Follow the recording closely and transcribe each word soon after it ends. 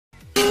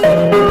Hello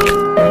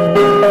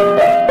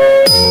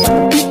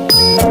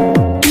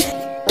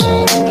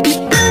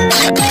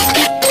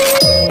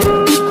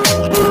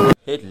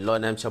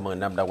anh em, chào mừng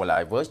anh em đã quay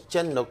lại với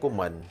channel của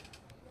mình.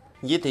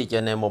 Giới thiệu cho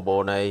anh em một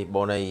bộ này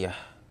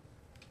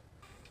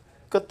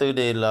có tựa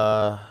đề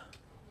là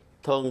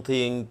Thân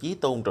Thiên Chí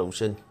Tôn Trọng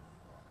Sinh.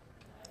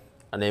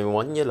 Anh em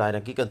muốn nhớ lại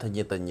đăng ký kênh Thanh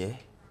Nhiệt Tình nhé.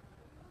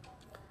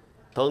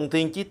 Thân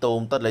Thiên Chí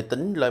Tôn ta lại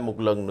tính lại một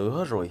lần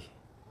nữa rồi.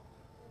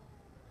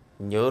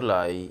 Nhớ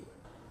lại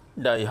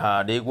Đại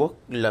Hà Đế Quốc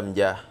làm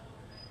già,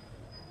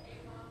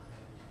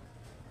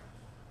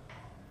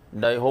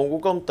 đại hôn của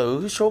công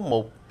tử số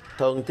 1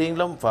 Thần Thiên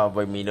Lâm Phàm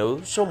về mỹ nữ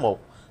số 1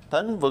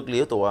 Thánh Vực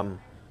Liễu Tù Âm.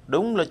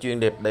 Đúng là chuyện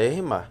đẹp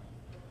đẽ mà.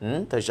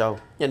 Thôi sao,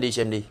 nhanh đi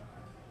xem đi.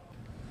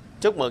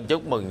 Chúc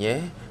mừng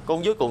nhé.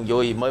 Con dưới còn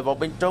vui, mời vào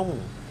bên trong.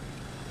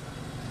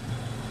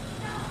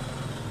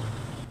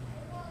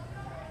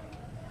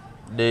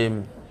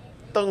 Đêm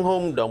tân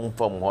hôn động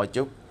phòng hoa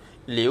chúc,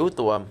 Liễu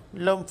Tù Âm,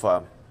 Lâm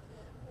Phàm.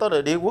 Ta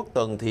là đế quốc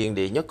Thần Thiên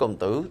đệ nhất công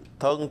tử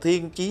Thần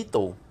Thiên Chí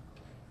Tôn.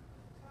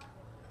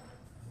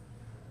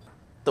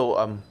 Tù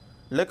Âm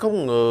lại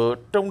không ngờ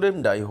trong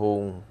đêm đại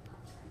hôn,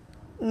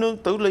 nương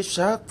tử lấy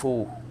sát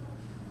phù.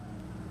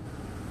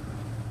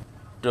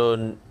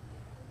 Trên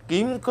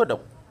kiếm có độc,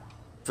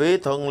 phế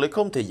thần lại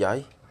không thể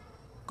giải.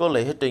 Có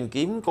lẽ trên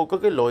kiếm còn có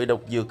cái loại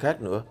độc dược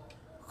khác nữa.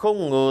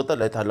 Không ngờ ta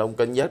lại thả lòng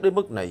cảnh giác đến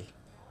mức này.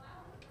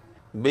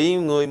 Bị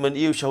người mình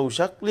yêu sâu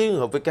sắc liên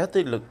hợp với các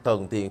thế lực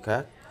thần thiên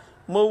khác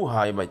mưu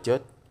hại mà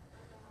chết.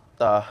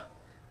 Ta,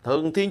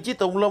 Thần Thiên Chí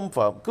Tôn Lâm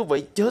Phàm cứ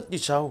vậy chết như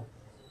sao?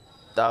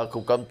 Ta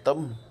không cam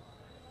tâm.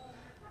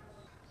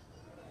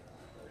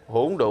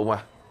 Hỗn độn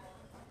à?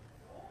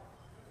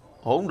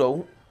 Hỗn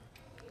độn?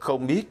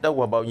 Không biết đã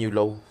qua bao nhiêu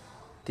lâu.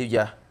 Thiếu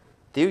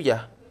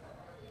gia.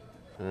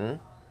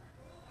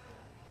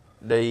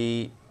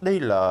 Đây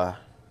là...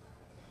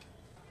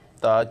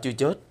 Ta chưa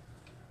chết.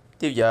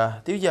 Thiếu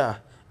gia,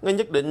 ngươi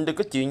nhất định đừng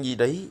có chuyện gì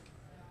đấy.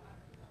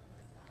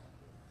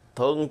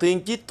 Thần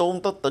Thiên Chí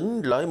Tôn ta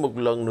tỉnh lại một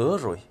lần nữa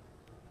rồi.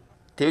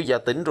 Thiếu gia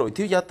tỉnh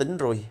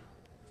rồi.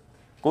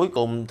 Cuối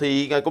cùng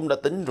thì ngài cũng đã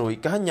tỉnh rồi,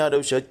 cả nhà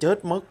đều sợ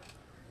chết mất.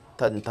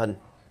 Thành,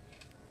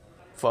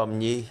 Phàm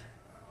Nhi,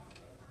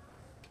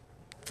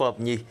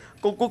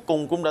 con cuối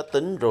cùng cũng đã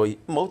tỉnh rồi.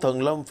 Mẫu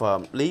thần Lâm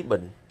Phàm, Lý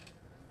Bình.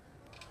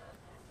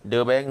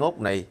 Đứa bé ngốc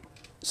này,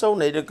 sau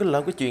này đừng có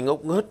làm cái chuyện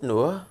ngốc nghếch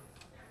nữa.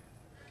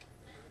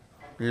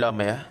 Là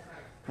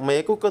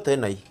mẹ của cơ thể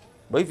này,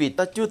 bởi vì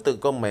ta chưa từng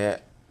có mẹ.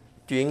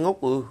 Chuyện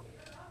ngốc ư?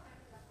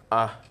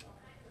 À,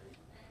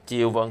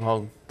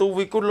 Truyenvuinhon, tu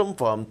vi của Lâm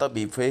Phàm ta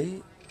bị phế.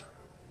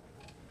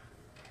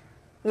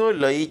 Ngươi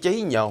lại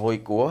cháy nhà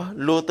hồi của,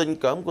 lừa tình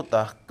cảm của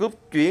ta, cướp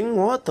chuyển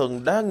hóa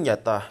thần đan nhà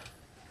ta.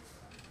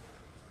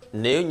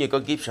 Nếu như có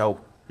kiếp sau,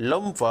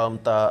 Lâm Phàm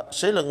ta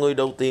sẽ là người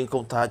đầu tiên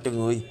không tha cho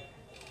ngươi.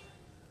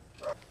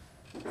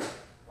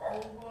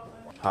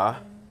 Hả?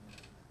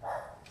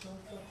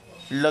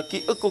 Là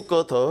ký ức của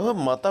cơ thể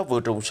mà ta vừa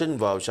trùng sinh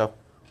vào sao?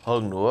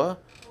 Hơn nữa,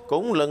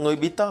 cũng là người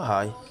bị ta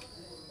hại.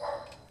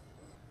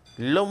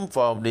 Lâm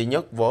Phàm đệ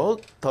nhất võ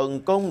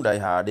thần công đại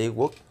hạ đế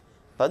quốc,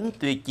 tánh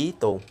tuyệt chí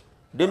tôn,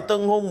 đêm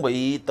tân hôn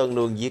bị tần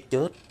đường giết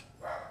chết.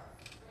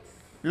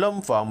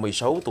 Lâm Phàm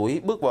 16 tuổi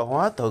bước vào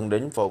hóa thần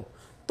đỉnh phong,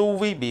 tu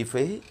vi bị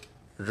phế,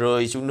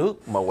 rơi xuống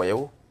nước mà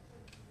quẹo.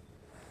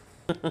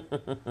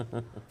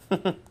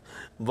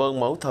 Vâng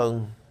mẫu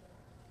thần.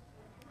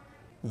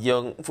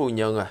 Dân phu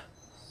nhân à.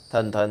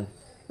 Thành,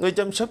 ngươi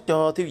chăm sóc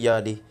cho thiếu gia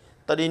đi,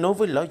 ta đi nói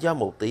với lão gia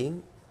một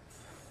tiếng.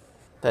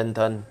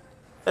 Thành,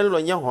 em là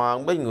nha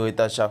hoàn bên người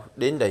ta sao?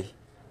 Đến đây.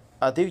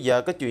 À, thiếu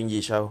gia có chuyện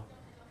gì sao?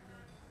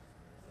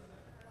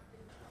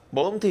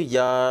 Bốn thiếu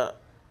gia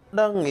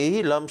đang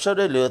nghĩ làm sao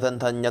để lừa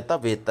Thành nhà ta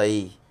về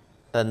Tây.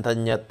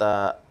 Thành nhà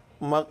ta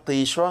mặt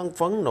thì xoan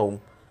phấn nộn,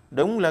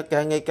 đúng là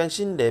càng ngày càng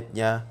xinh đẹp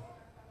nha.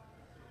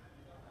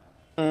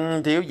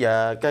 Thiếu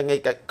gia càng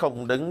ngày càng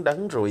không đứng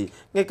đắn rồi,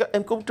 ngay cả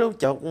em cũng trêu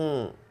chọc.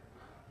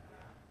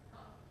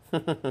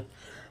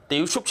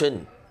 Tiểu súc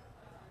sinh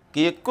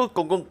kia, cuối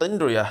cùng cũng tỉnh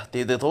rồi à?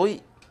 Thì từ thối.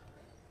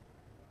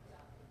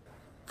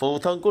 Phụ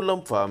thân của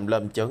Lâm Phàm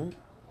làm chấn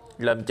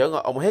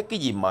ông hét cái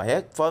gì mà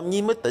hét, Phàm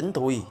Nhi mới tỉnh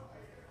thôi.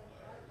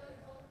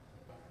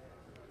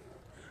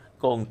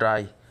 Con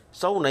trai,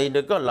 sau này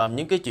đừng có làm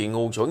những cái chuyện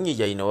ngu xuẩn như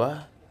vậy nữa.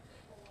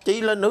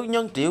 Chỉ là nữ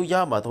nhân triệu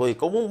gia mà thôi,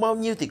 con muốn bao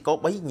nhiêu thì có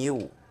bấy nhiêu.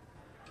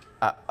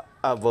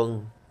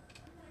 Vâng.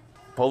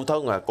 Phụ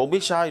thân à, con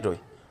biết sai rồi.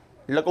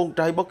 Là con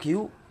trai bất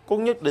hiếu,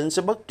 con nhất định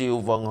sẽ bắt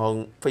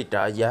Truyenvuinhon phải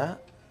trả giá.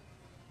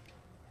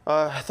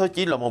 Thôi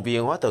chỉ là một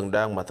viên hóa thần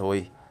đan mà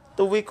thôi.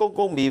 Tu vi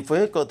con bị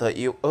phế cơ thể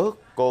yếu ớt,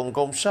 còn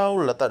con sao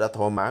là ta đã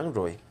thỏa mãn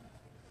rồi.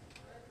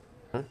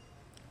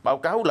 Báo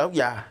cáo lão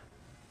già.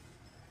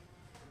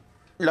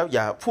 Lão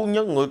già, phu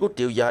nhân người của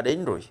Triệu gia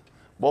đến rồi.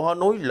 Bọn họ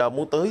nói là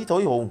muốn tới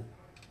thối hồn.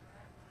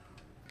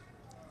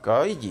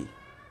 Cái gì?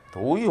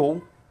 Thối hồn?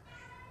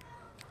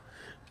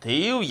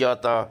 Thiếu gia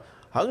ta,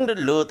 hắn đến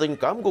lừa tình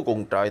cảm của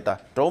cùng trai ta,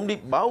 trộm đi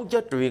báo giá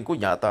truyền của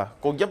nhà ta,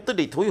 còn dám tới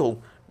đi thối hồn,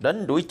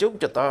 đánh đuổi trốn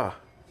cho ta.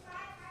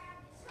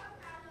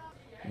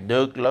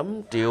 Được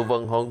lắm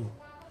Truyenvuinhon.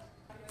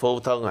 Phụ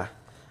thân à,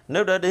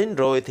 nếu đã đến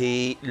rồi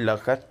thì là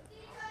khách.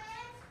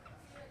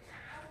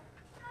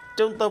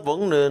 Chúng ta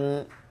vẫn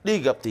nên đi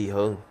gặp thì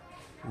hơn.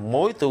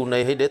 Mối thù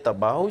này hãy để ta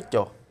báo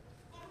cho.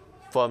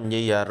 Phàm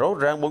Nhi à, rõ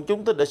ràng bọn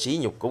chúng ta đã sỉ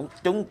nhục của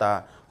chúng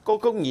ta, có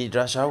không gì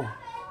ra sao?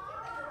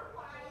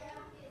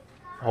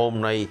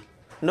 Hôm nay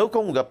nếu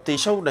không gặp thì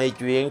sau này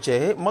chuyện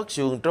sẽ mất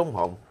xương trong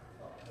họng.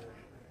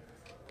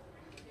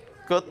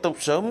 Kết tục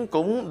sớm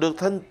cũng được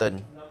thanh tịnh.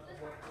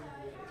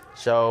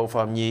 Sao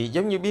Phàm Nhi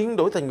giống như biến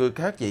đổi thành người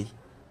khác vậy?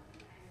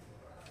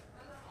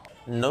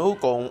 Nếu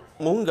còn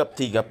muốn gặp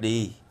thì gặp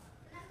đi,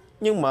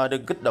 nhưng mà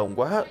đừng kích động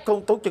quá,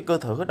 không tốt cho cơ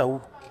thể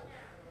đâu.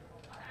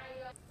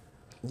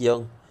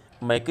 Vâng,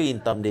 mẹ cứ yên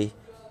tâm đi,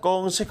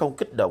 con sẽ không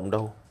kích động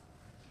đâu.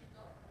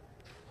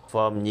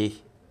 Phàm Nhi,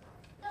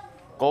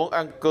 con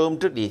ăn cơm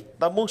trước đi,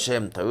 ta muốn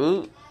xem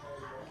thử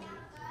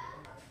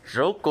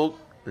rốt cuộc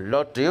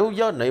lò triệu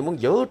gió này muốn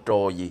giở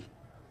trò gì.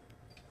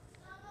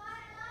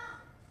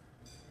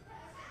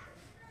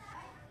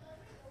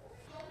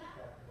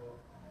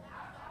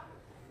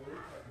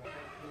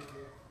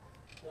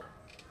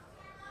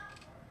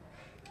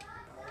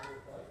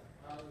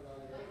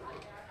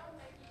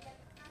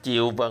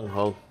 Chiều văn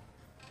hơn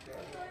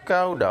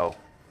cao đầu.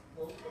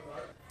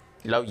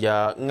 Lão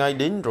già ngay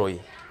đến rồi.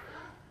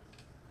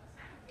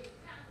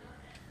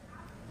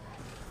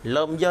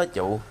 Lâm gia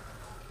chủ,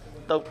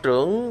 tộc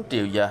trưởng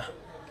Triều gia,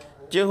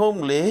 chuyện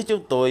hôn lễ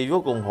chúng tôi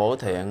vô cùng hổ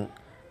thẹn,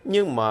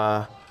 nhưng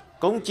mà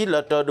cũng chỉ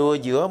là trò đùa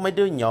giữa mấy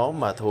đứa nhỏ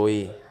mà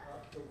thôi.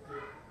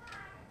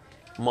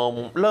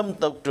 Mong Lâm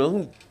tộc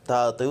trưởng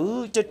tha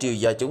thứ cho Triều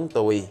gia chúng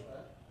tôi.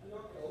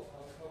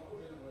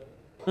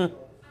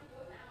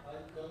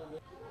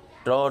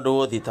 Trò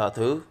đùa thì tha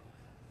thứ.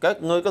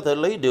 Các ngươi có thể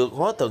lấy được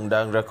hóa thần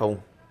đan ra không?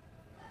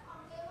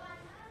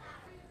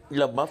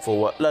 Lâm bá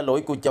phụ là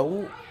lỗi của cháu.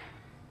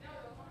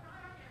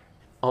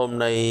 Hôm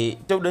nay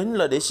cháu đến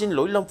là để xin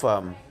lỗi Lâm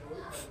Phàm.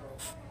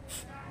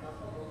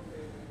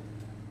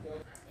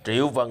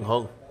 Triệu Văn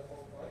Hân.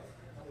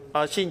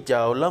 Xin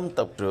chào Lâm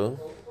tộc trưởng.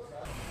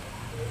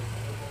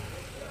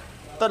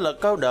 Ta là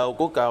cao đạo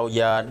của Cao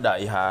gia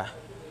đại hạ.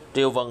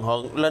 Triệu Văn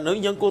Hân là nữ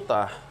nhân của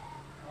ta.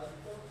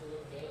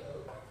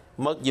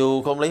 Mặc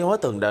dù không lấy hóa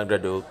thần đan ra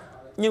được,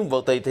 nhưng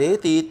vào tay thế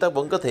thì ta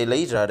vẫn có thể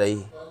lấy ra đây.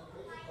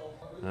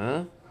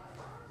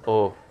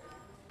 Ồ,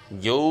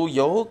 dụ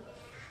dỗ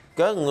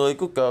các người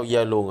của Cao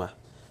gia luôn à?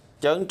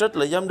 Chẳng trách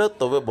là dám đắc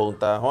tội với bọn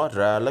ta, hóa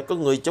ra là có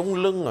người chống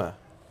lưng à.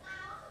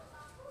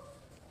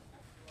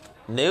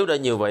 Nếu đã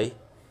như vậy,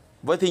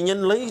 vậy thì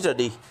nhanh lấy ra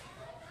đi,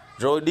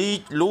 rồi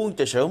đi luôn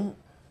cho sớm.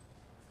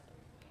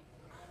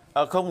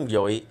 Không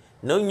vội,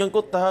 nữ nhân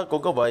của ta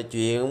cũng có vài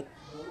chuyện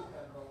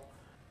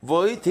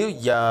với thiếu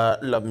gia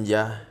Lâm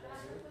gia.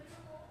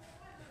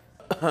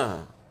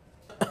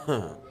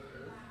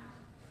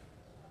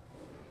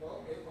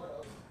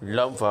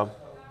 Lâm Phàm,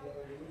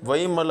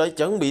 vậy mà lại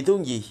chẳng bị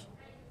thương gì?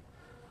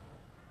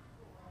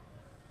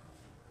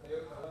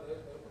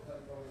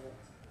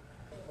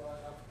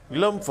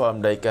 Lâm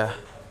Phàm đại ca,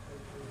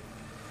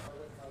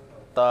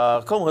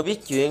 ta không hề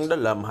biết chuyện đã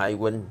làm hại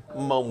huynh,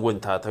 mong huynh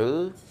tha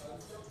thứ.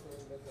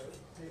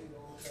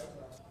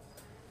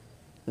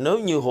 Nếu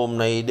như hôm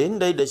nay đến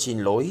đây để xin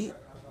lỗi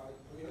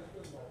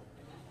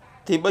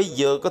thì bây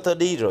giờ có thể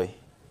đi rồi.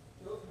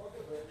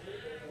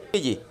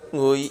 Cái gì?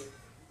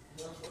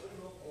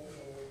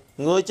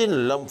 Ngươi chính là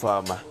Lâm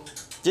Phàm à?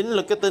 Chính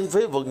là cái tên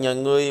phế vật nhà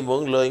ngươi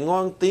mượn lời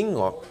ngoan tiếng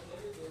ngọt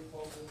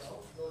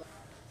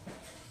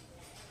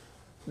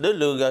để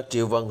lừa gạt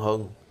Triệu Văn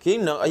Hân,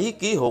 khiến nàng ấy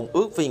ký hôn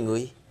ước với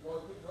ngươi.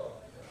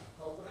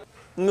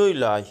 Ngươi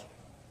lại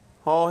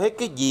hò hét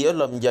cái gì ở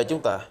Lâm gia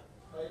chúng ta?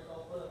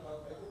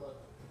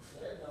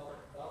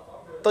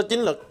 Ta chính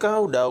là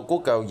cao đạo của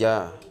Cao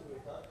gia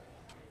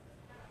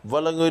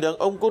và là người đàn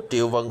ông của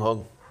Triệu Văn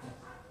Hân.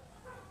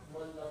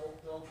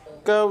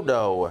 Cao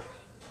đạo à?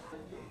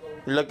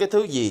 Là cái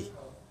thứ gì?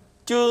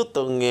 Chưa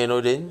từng nghe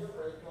nói đến.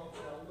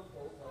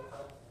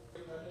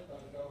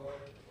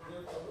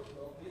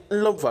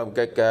 Lâm Phàm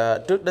ca ca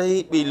trước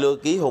đây bị lừa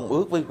ký hôn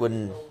ước với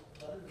Quỳnh.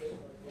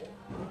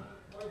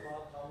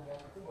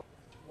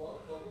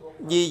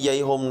 Vì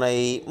vậy hôm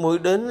nay mới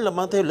đến là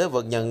mang theo lễ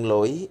vật nhận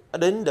lỗi,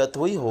 đến đã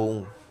thối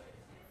hồn.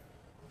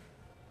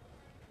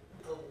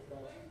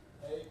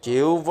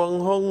 Triệu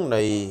Văn Hân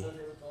này,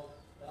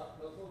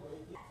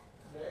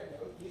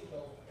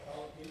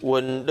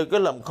 Quỳnh đừng có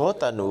làm khó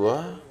ta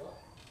nữa.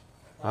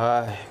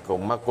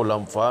 Còn mắt của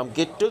Lâm Phàm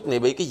kia trước này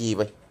bị cái gì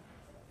vậy?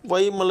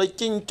 Vậy mà lại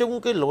chinh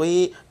trúng cái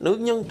loại nữ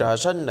nhân trà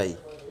xanh này.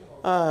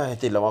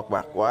 Thì là mặt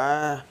bạc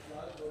quá.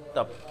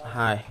 Tập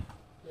 2.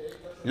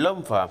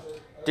 Lâm Phàm,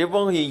 Triệu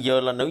Văn hiện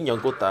giờ là nữ nhân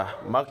của ta.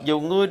 Mặc dù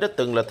ngươi đã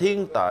từng là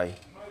thiên tài,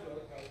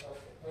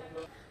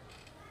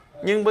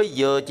 nhưng bây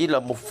giờ chỉ là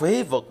một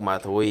phế vật mà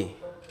thôi.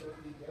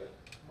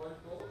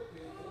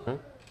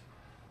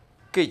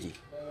 Cái gì?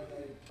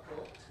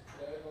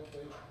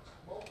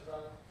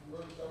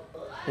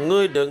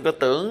 Ngươi đừng có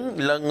tưởng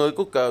là người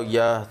của Cao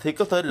gia thì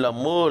có thể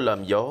làm mưa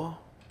làm gió.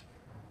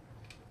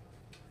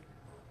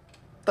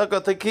 Ta có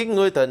thể khiến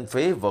ngươi thành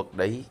phế vật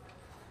đấy.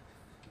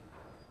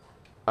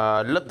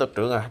 Lâm tộc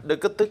trưởng đừng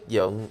có tức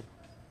giận.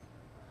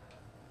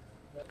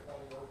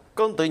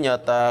 Công tử nhà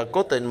ta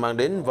cố tình mang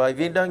đến vài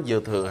viên đan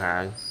dược thượng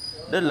hạng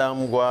để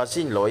làm quà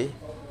xin lỗi.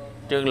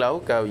 Trưởng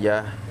lão cao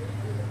già.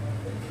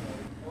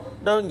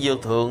 Đan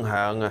dược thượng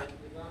hạng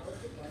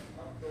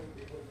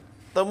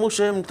ta muốn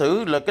xem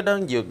thử là cái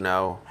đan dược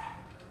nào.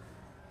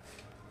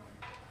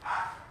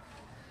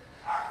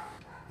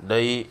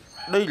 Đây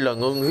là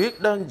ngưng huyết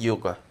đan dược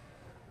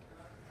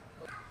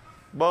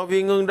Bao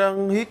viên ngưng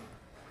đan huyết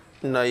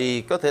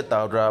này có thể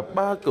tạo ra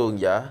 3 cường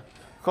giả,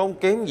 không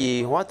kém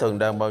gì hóa thần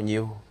đan bao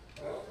nhiêu.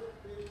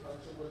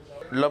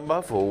 Lâm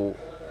bá phụ,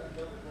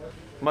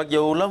 mặc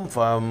dù Lâm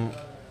Phàm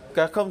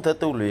cả không thể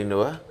tu luyện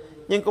nữa,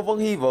 nhưng cũng vẫn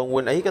hy vọng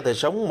huynh ấy có thể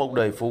sống một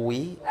đời phú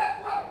quý.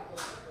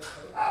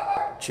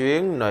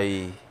 Chuyến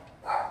này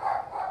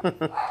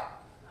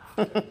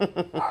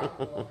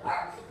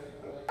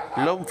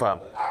Lâm Phàm,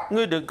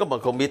 ngươi đừng có mà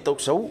không biết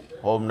tốt xấu.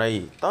 Hôm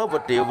nay ta và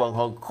Triệu Văn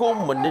Hòn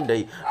khôn mình đến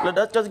đây là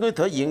đã cho ngươi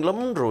thể diện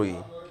lắm rồi.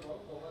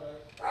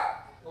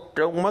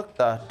 Trong mắt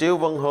ta, Triệu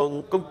Văn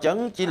Hòn cũng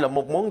chẳng chỉ là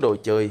một món đồ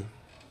chơi.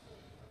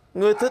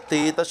 Ngươi thích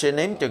thì ta sẽ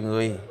ném cho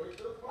ngươi.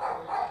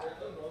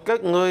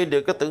 Các ngươi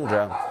đều có tưởng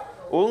rằng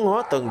uống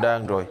hóa thần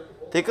đan rồi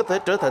thì có thể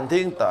trở thành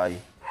thiên tài.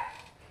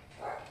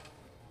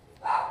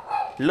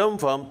 Lâm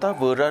Phàm ta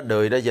vừa ra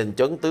đời đã giành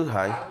chấn tứ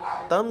hải.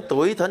 8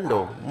 tuổi thánh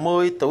đồ,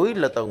 10 tuổi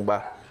là tầng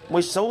bạc,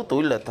 16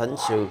 tuổi là thánh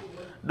sư,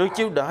 được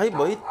chiêu đãi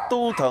bởi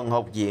tu thần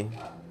học viện.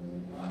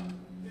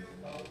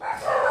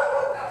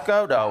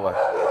 Cao đầu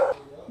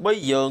bây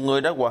giờ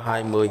người đã qua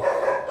 20,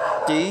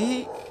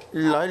 chỉ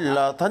lại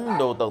là thánh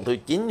đồ tầng thứ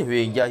 9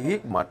 huyền giai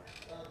huyết mạch.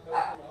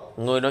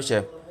 Ngươi nói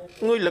xem,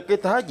 ngươi là cái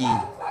thá gì?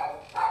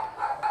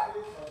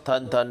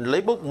 Thành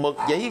lấy bút mực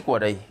giấy qua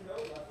đây.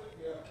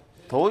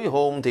 Thối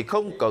hồn thì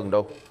không cần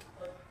đâu.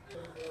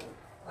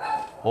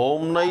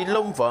 Hôm nay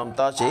Lâm Phàm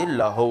ta sẽ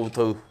là hầu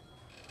thư.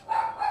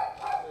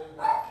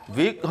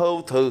 Viết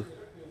hầu thư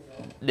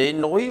để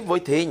nói với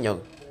thế nhân.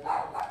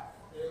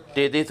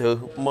 Tri tiểu thư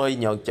mời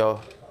nhận cho.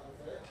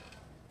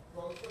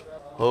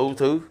 Hầu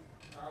thư,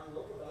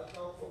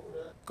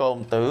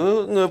 công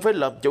tử ngươi phải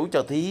làm chủ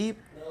cho thiếp.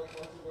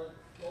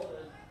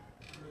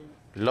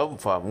 Lâm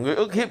Phàm, ngươi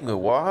ức hiếp người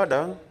quá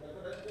đáng.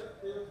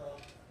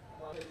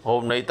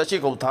 Hôm nay ta sẽ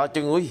không tha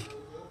cho ngươi.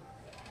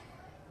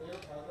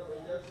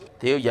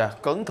 Thiếu gia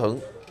cẩn thận.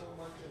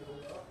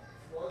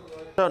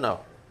 Sao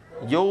nào?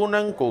 Vô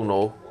năng cuồng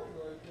nộ.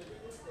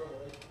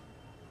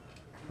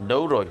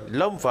 Đủ rồi,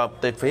 Lâm Phàm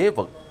tên phế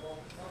vật.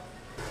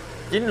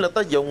 Chính là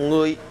ta dùng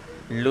người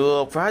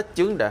lừa phá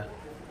chướng đạn.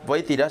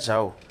 Vậy thì đã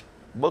sao?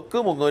 Bất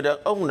cứ một người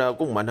đàn ông nào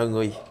cũng mạnh hơn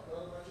người.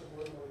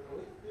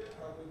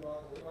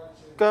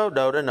 Cao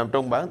đầu đã nằm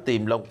trong bản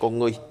tìm lòng con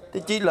người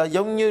thì chỉ là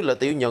giống như là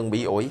tiểu nhân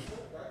bị ổi,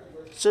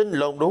 sinh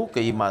lòng đố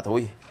kỵ mà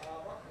thôi.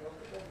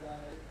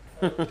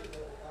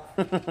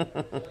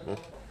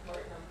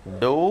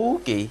 Đố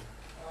kỵ?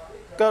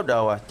 Cao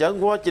đầu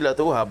chẳng qua chỉ là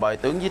thủ hạ bài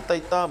tướng với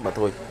tay ta mà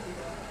thôi.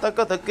 Ta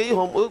có thể ký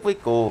hôn ước với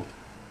cô,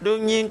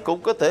 đương nhiên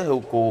cũng có thể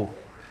hưu cô.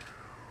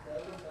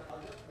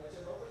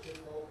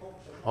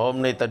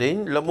 Hôm nay ta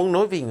đến là muốn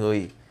nói với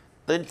người,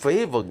 tên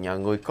phế vật nhà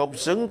người không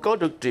xứng có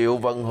được Triệu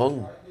Văn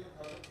Hân.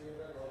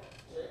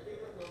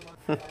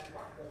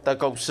 Ta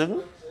không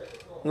xứng.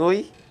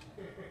 Ngươi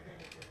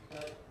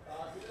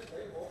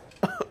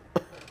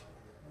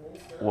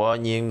quả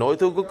nhiên nỗi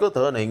thương của cơ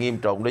thể này nghiêm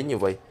trọng đến như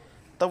vậy,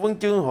 ta vẫn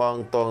chưa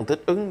hoàn toàn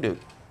thích ứng được.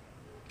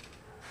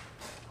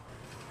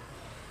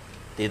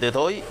 Thì từ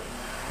thối,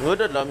 ngươi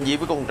đã làm gì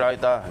với con trai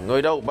ta?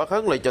 Người đâu, bắt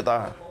hắn lại cho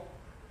ta.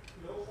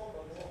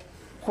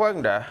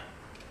 Khoan đã,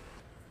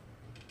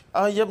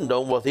 ai dám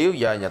động vào thiếu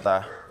gia nhà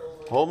ta?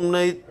 Hôm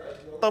nay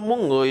ta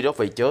muốn người đó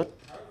phải chết.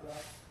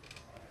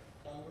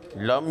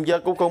 Lâm gia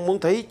cũng không muốn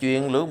thấy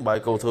chuyện lưỡng bại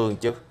cầu thường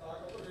chứ.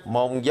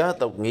 Mong gia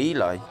tộc nghĩ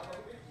lại.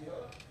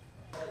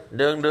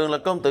 Đường là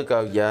công tử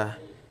cao già,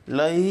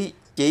 lấy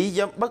chỉ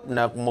dám bắt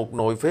nạt một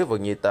nội phế vật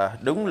như ta,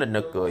 đúng là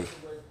nực cười.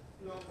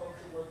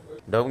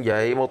 Đúng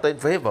vậy, một tên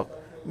phế vật,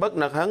 bắt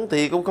nạt hắn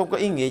thì cũng không có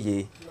ý nghĩa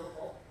gì.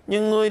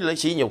 Nhưng ngươi lại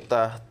sỉ nhục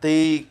ta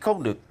thì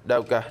không được,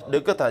 Đao ca,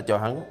 đừng có tha cho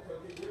hắn.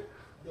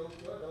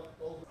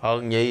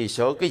 Hờn nhị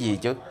sợ cái gì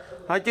chứ?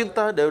 Hai chúng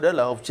ta đều đã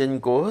là học sinh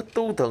của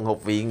tu thần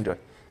học viện rồi.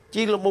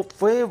 Chỉ là một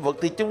phế vật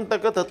thì chúng ta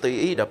có thể tùy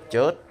ý đập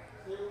chết.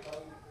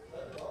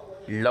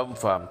 Lâm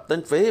Phàm,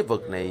 tên phế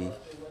vật này.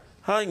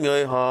 Hai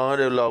người họ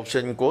đều là học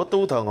sinh của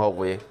tu thần học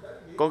viện,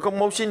 còn không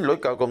mau xin lỗi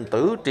cậu công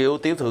tử Triệu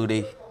tiểu thư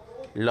đi.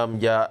 Lâm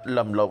gia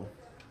lầm lòng.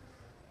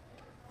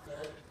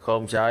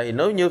 Không sai,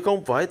 nếu như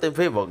không phải tên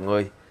phế vật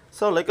người,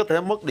 sao lại có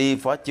thể mất đi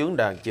phá chướng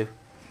đàn chứ?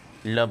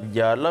 Lâm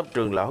gia Lâm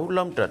trường lão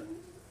Lâm Trạch.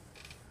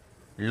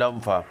 Lâm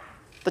Phàm,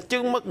 ta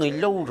chứng mắt người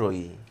lâu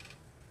rồi.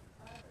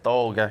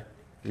 To gan,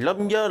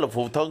 Lâm gia là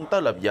phụ thân ta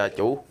làm gia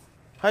chủ,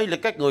 hay là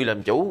các người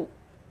làm chủ?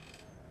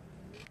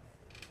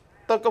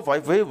 Ta có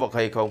phải phế vật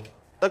hay không,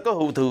 ta có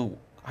hưu thư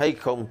hay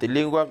không thì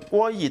liên quan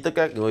quá gì tới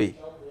các người.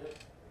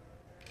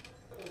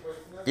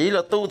 Chỉ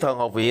là tu thần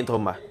học viện thôi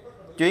mà.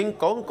 Chuyện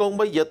con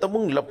bây giờ ta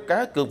muốn lập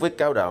cá cược với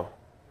cao đạo.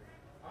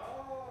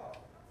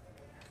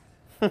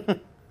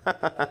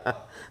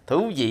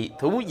 Thú vị,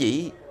 thú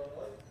vị.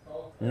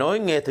 Nói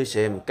nghe thử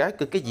xem cá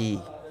cược cái gì.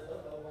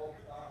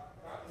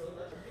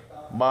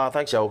 3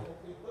 tháng sau,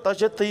 ta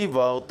sẽ thi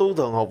vào tu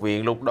thần học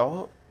viện, lúc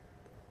đó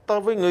ta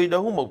với ngươi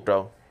đấu một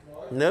trận.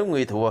 Nếu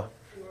ngươi thua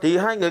thì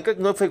hai người các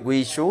ngươi phải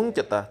quỳ xuống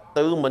cho ta,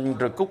 tự mình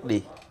rồi cút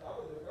đi.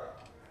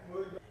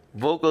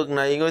 Vô cực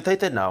này ngươi thấy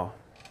thế nào?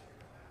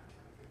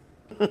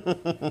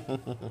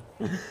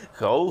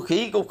 Khẩu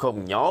khí cũng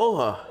không nhỏ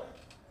hả?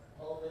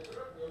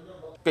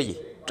 Cái gì?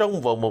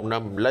 Trong vòng 1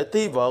 năm lại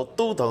thi vào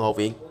tu thần học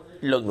viện?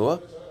 Lần nữa,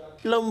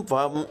 Lâm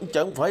Phàm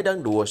chẳng phải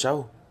đang đùa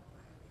sao?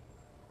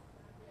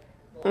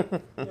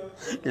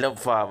 Lâm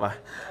Phàm à,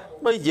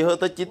 bây giờ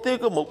ta chỉ thiếu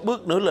có một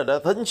bước nữa là đã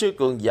thánh sư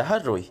cường giả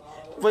rồi.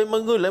 Vậy mà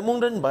ngươi lại muốn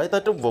đánh bại ta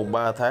trong vòng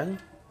 3 tháng?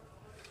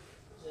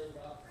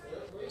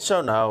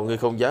 Sao nào, ngươi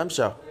không dám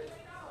sao?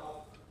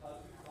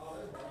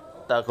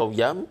 Ta không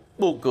dám,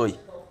 buồn cười.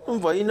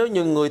 Vậy nếu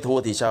như ngươi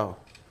thua thì sao?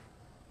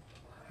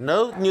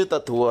 Nếu như ta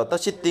thua, ta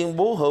sẽ tuyên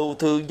bố hậu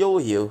thư vô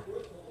hiệu.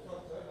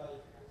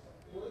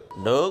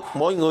 Được,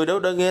 mọi người đều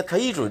đã nghe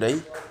thấy rồi đấy.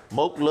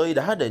 Một lời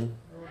đã định.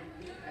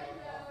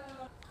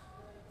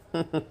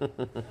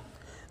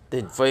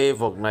 Tên phê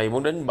vật này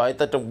muốn đánh bại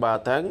ta trong 3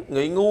 tháng,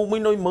 người ngu mới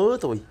nói mớ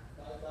thôi.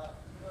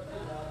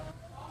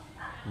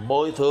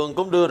 Bồi thường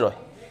cũng đưa rồi,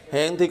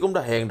 hẹn thì cũng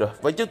đã hẹn rồi.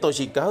 Vậy chúng tôi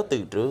xin cáo từ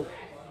trước.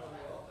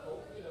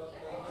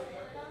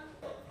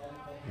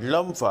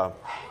 Lâm Phàm,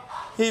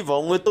 hy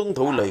vọng ngươi tuân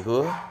thủ lời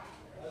hứa.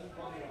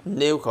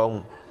 Nếu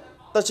không,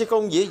 ta sẽ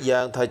không dễ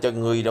dàng tha cho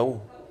người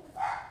đâu.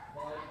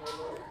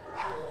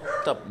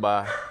 Tập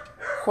 3.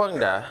 Khoan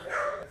đã,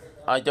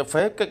 ai cho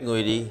phép các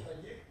người đi?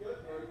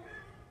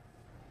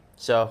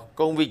 Sao,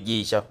 công việc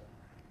gì sao?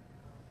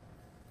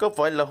 Có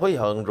phải là hối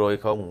hận rồi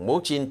không?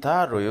 Muốn xin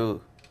tha rồi ư?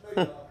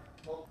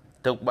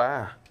 Tập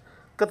 3.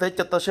 Có thể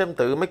cho ta xem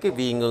thử mấy cái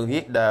vị ngừng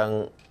huyết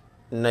đàn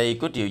này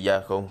của triều gia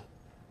không?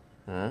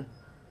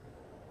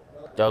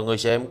 Cho người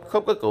xem,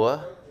 không có cửa.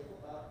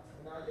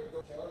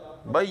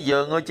 Bây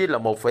giờ ngươi chỉ là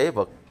một phế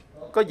vật,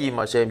 có gì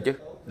mà xem chứ.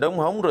 Đóng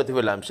hóng rồi thì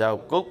phải làm sao?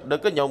 Cút,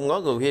 đừng có nhông ngó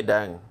người huyết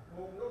đàn.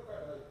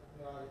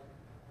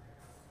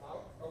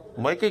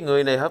 Mấy cái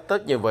người này hấp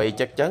tấp như vậy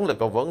chắc chắn là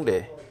có vấn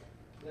đề.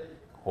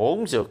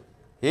 Hỗn dược,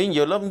 hiện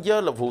giờ Lâm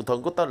gia là phụ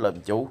thần của ta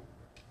làm chủ.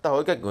 Ta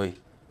hỏi các người,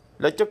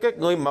 là cho các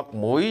người mặt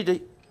mũi đi.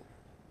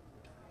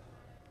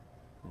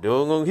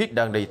 Đưa ngưng huyết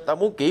đàn này, ta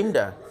muốn kiếm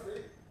đàn.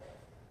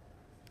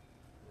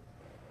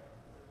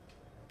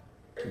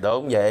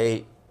 Đúng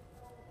vậy.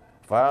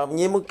 Phạm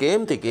Nhi muốn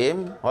kiếm thì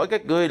kiếm. Hỏi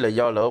các ngươi là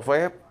do lỡ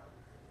phép,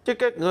 chứ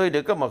các ngươi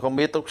đừng có mà không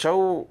biết tốt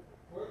xấu.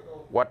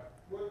 Quạch.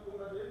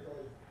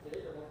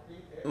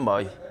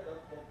 Mời.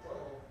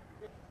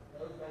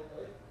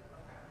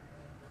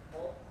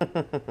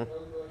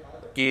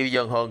 Kiều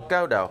dần hồn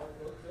cao đào.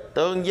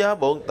 Tương giá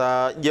bọn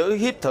ta giới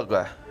hiếp thật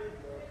à?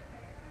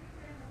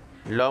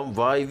 Làm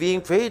vài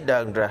viên phế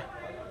đàn ra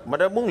mà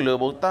đã muốn lừa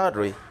bọn ta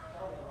rồi.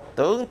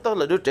 Tưởng ta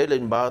là đứa trẻ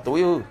lên 3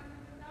 tuổi ư?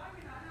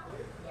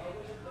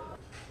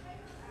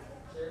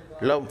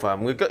 Lâm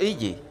Phàm, ngươi có ý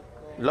gì?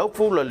 Lão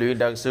phu là luyện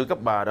đàn sư cấp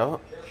 3 đó.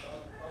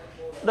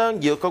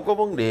 Đang dược không có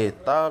vấn đề.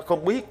 Ta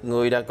không biết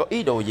người đang có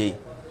ý đồ gì.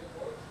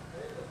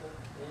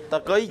 Ta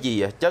có ý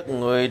gì à? Chắc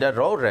người đã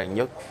rõ ràng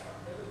nhất.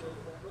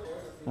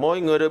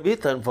 Mọi người đều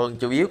biết thành phần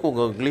chủ yếu của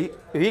người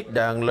huyết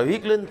đàn là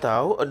huyết linh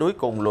thảo ở núi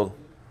Cùng Luân.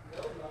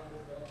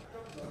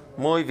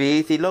 Mùi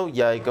vị thì lâu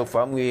dài cực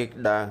phạm nguyệt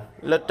đàn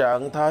là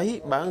trạng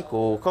thái bán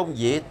khô không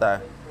dễ tàn.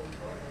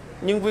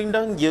 Nhưng viên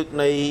đan dược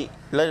này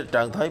lại là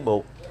trạng thái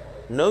bột.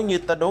 Nếu như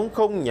ta đoán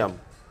không nhầm,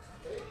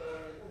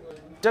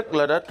 chắc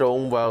là đã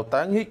trộn vào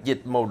tán huyết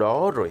dịch màu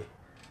đỏ rồi.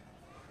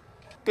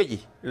 Cái gì?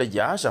 Là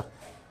giả sao?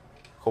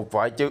 Không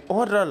phải chứ,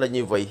 hóa ra là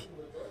như vậy.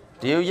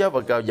 Triệu gia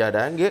và Cào già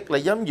đáng ghét là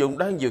dám dùng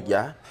đan dược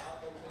giả.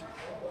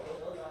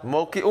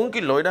 Một khi uống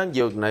cái loại đan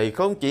dược này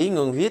không chỉ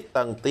ngừng huyết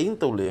tăng tiến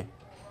tu luyện,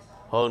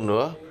 hơn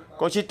nữa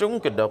còn sẽ trúng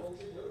kịch độc,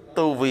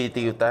 tu vi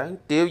tiêu tán.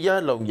 Triệu gia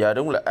lòng dạ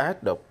đúng là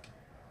ác độc.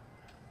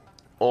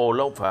 Ồ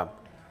Lâm Phàm,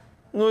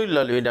 ngươi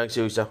là luyện đan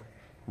sư sao?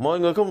 Mọi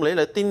người không lẽ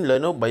lại tin lời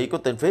nói bậy của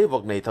tên phế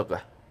vật này thật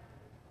à?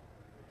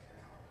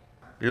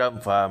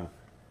 Lâm Phàm,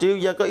 Triệu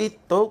gia có ý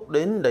tốt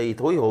đến đây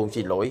thối hồn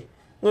xin lỗi.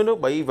 Ngươi nói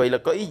bậy vậy là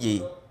có ý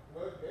gì?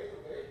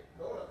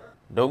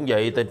 Đúng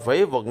vậy, tên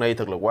phế vật này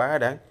thật là quá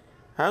đáng.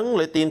 Hắn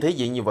lại tìm thấy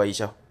diện như vậy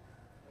sao?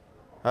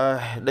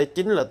 Đây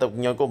chính là tộc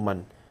nhân của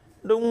mình.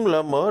 Đúng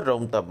là mở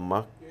rộng tầm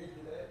mắt.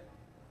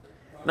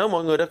 Nếu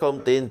mọi người đã không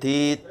tin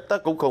thì ta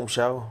cũng không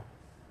sao.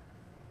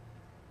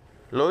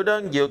 Loại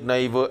đan dược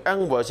này vừa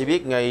ăn vào sẽ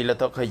biết ngay là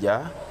thật hay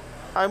giả.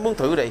 Ai muốn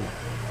thử đây?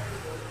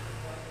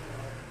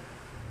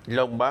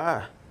 Long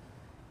Bá,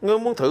 ngươi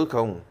muốn thử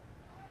không?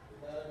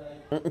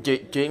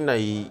 Chuyện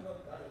này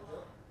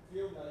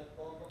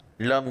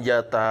Lâm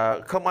gia ta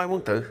không ai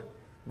muốn thử.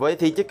 Vậy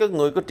thì chắc có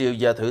người có Triệu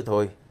gia thử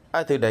thôi.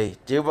 Ai thử đây?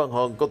 Triệu Văn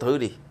Hồn có thử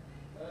đi.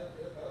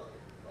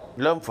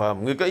 Lâm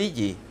Phàm, ngươi có ý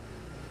gì?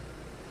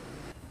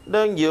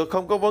 Đan dược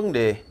không có vấn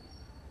đề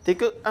thì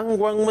cứ ăn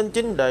quăng minh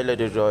chính đại là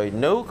được rồi.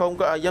 Nếu không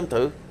có ai dám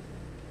thử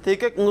thì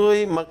các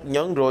ngươi mặc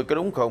nhận rồi có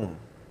đúng không?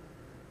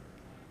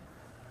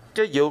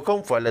 Cho dù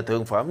không phải là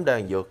thượng phẩm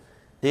đan dược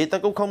thì ta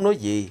cũng không nói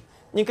gì.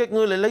 Nhưng các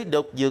ngươi lại lấy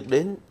độc dược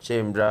đến,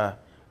 xem ra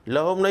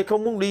là hôm nay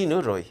không muốn đi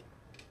nữa rồi.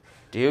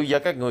 Triệu gia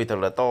các ngươi thật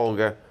là to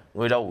gan.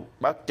 Người đâu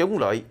bắt chúng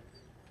lại.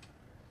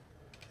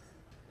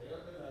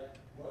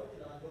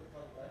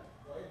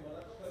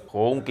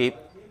 Khốn kiếp,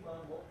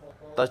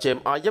 ta xem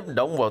ai dám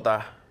động vào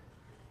ta.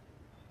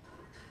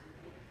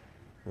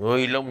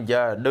 Người Long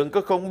gia đừng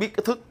có không biết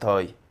cái thức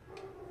thời.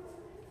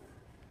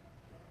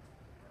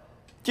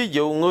 Chứ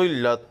dù ngươi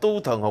là tu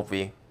thần học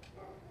viện,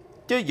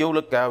 chứ dù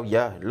là cao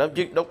gia làm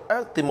việc độc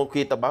ác, thì một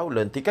khi ta báo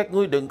lên thì các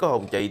ngươi đừng có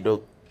hòng chạy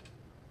được.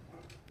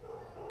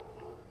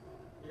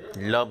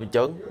 Lâm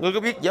Chấn, ngươi có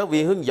biết giáo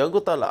viên hướng dẫn của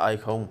ta là ai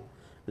không?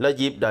 Là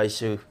Diệp đại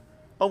sư.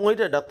 Ông ấy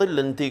đã đạt tới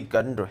linh thiên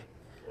cảnh rồi.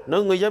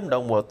 Nếu ngươi dám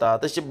động vào ta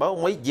sẽ báo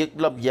ông ấy diệt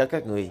Lâm gia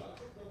các người.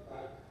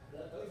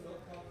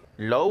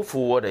 Lỗ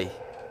phu ở đây.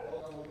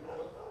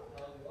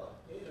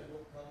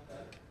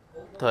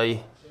 Thầy,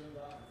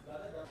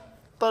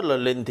 ta là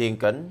linh thiên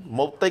cảnh,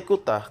 một tay của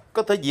ta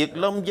có thể diệt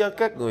Lâm gia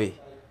các người.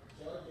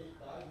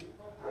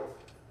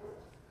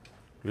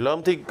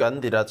 Lâm thiên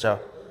cảnh thì đã sao?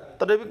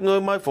 Ta đã biết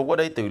ngươi mai phục ở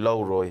đây từ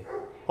lâu rồi.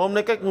 Hôm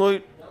nay các ngươi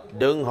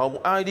đừng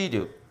hòng ai đi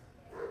được.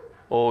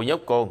 Ồ nhóc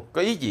con,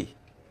 có ý gì?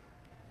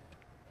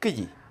 Cái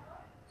gì?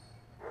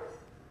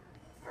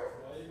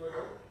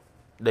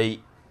 Đây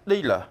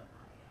là...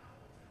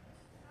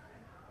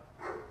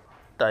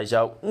 Tại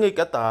sao ngay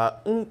cả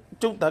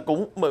chúng ta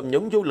cũng mềm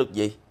nhũn vô lực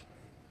vậy?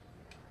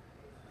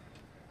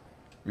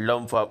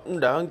 Lâm Phàm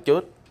đã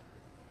chết,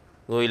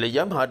 người lại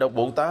dám hạ độc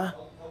bọn ta.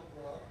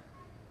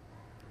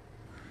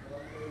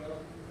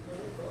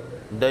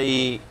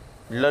 Đây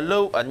là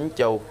Lưu Ảnh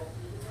Châu.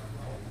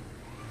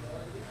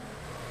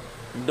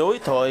 Đối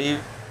thoại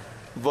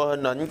và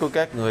hình ảnh của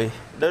các người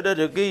đã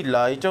được ghi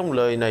lại trong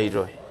lời này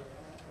rồi.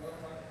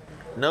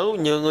 Nếu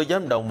như người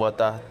dám động vào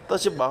ta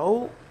sẽ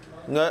bảo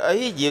người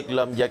ấy diệt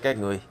Lâm gia các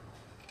người.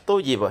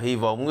 Tôi vì và hy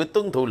vọng người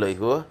tuân thủ lời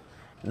hứa.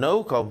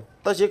 Nếu không,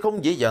 ta sẽ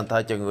không dễ dàng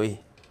tha cho người.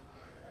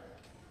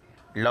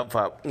 Lâm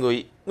Phàm,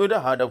 người đã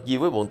hạ độc gì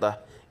với bọn ta?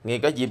 Ngay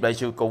cả Diệp đại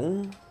sư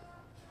cũng...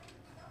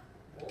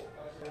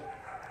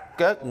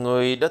 Các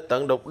người đã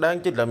tận độc đan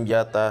cho Lâm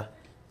gia ta,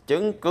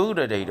 chứng cứ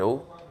ra đầy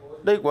đủ.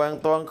 Đây hoàn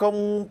toàn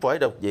không phải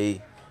độc gì,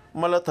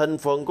 mà là thành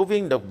phần của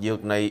viên độc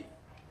dược này,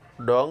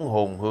 đoạn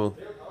hồn hương.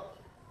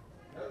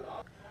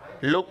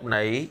 Lúc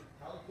nãy,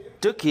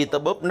 trước khi ta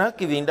bóp nát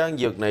cái viên đan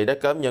dược này, đã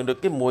cảm nhận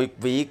được cái mùi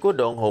vị của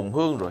đoạn hồn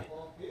hương rồi.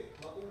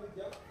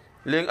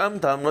 Liền âm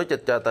thầm nói cho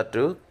cha ta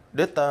trước,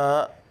 để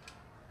ta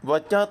và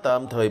cha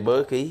tạm thời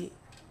bớt khí.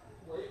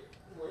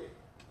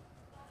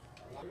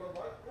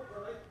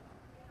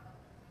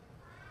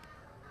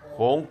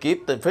 Hỗn kiếp,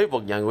 tên phế vật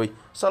nhà người,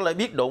 sao lại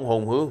biết đoạn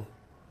hồn hương?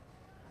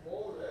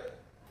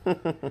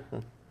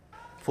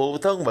 Phụ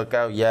thân và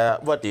Cao gia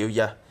và Triệu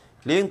gia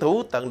liên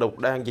thủ tặng độc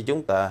đan cho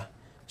chúng ta.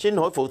 Xin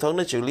hỏi phụ thân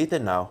đã xử lý thế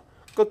nào?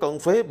 Có cần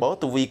phế bỏ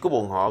tu vi của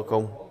bọn họ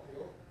không?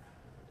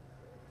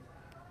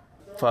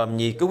 Phàm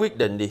Nhi cứ quyết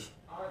định đi.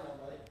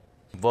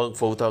 Vâng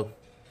phụ thân.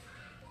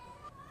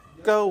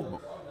 Cao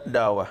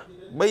Đào à,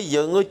 bây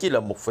giờ ngươi chỉ là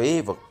một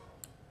phế vật.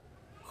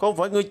 Không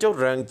phải ngươi cho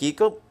rằng chỉ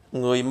có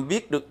người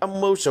biết được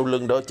âm mưu sau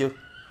lưng đó chứ?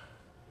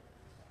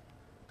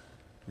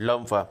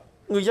 Lâm Phàm,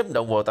 ngươi dám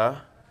động vào ta?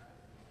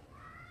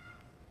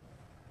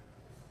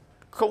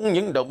 Không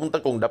những động ta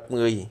còn đập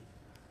người.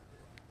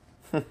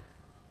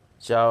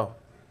 Sao?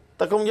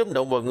 Ta không dám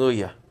động vào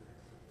ngươi à?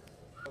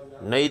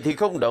 Này thì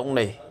không động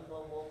này.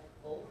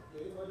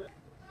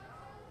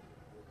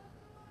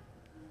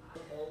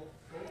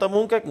 Ta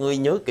muốn các người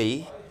nhớ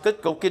kỹ,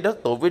 kết cục khi đắc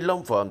tội với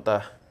Lâm Phàm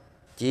ta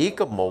chỉ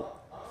có một.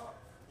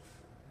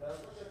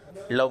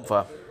 Lâm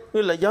Phàm,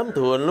 ngươi lại dám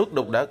thừa lúc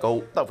độc đả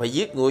cậu, ta phải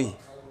giết ngươi.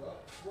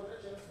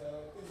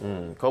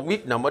 Không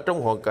biết nằm ở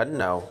trong hoàn cảnh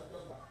nào.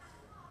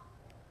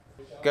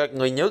 Các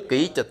người nhớ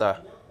kỹ cho ta.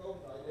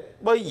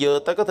 Bây giờ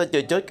ta có thể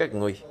chơi chết các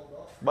người,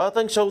 3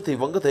 tháng sau thì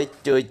vẫn có thể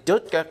chơi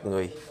chết các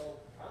người.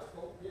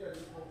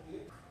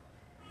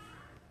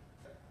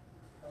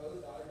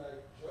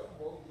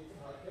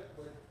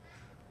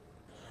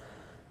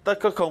 Ta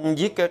có không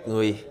giết các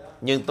người,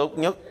 nhưng tốt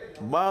nhất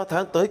 3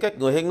 tháng tới các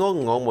người hãy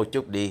ngon ngọt một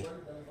chút đi.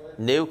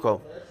 Nếu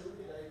không,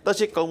 ta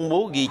sẽ công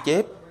bố ghi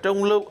chép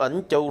trong Lưu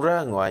Ảnh Châu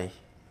ra ngoài.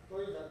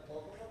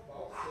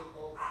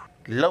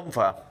 Lâm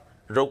Phàm,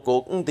 rốt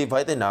cuộc thì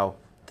phải thế nào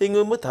thì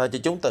ngươi mới tha cho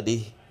chúng ta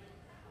đi.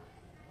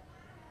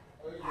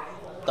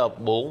 Tập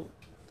 4.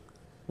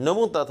 Nếu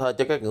muốn ta tha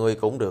cho các người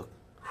cũng được.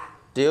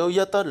 Triệu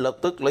gia ta lập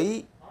tức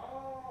lấy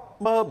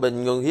 3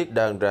 bình ngân huyết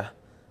đan ra,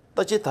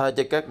 ta sẽ tha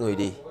cho các người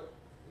đi.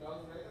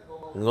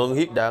 Ngân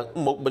huyết đan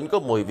một bình có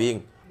 10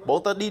 viên,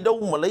 bọn ta đi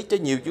đâu mà lấy cho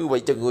nhiều như vậy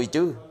cho người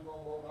chứ?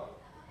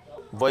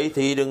 Vậy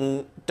thì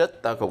đừng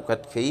trách ta không khách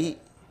khí.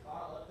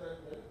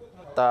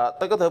 Ta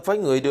có thể phái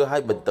người đưa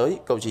 2 bình tới,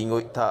 cầu xin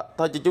người tha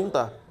cho chúng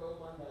ta.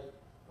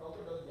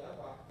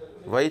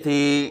 Vậy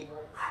thì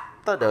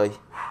ta đợi,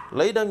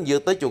 lấy đan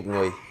dược tới chuột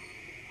người.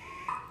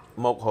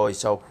 Một hồi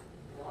sau.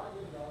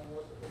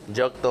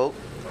 Rất tốt.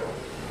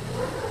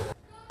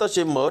 Ta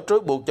sẽ mở trói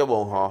buộc cho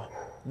bọn họ.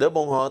 để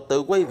bọn họ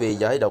tự quay về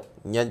giải độc.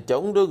 Nhanh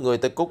chóng đưa người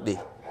tới cút đi.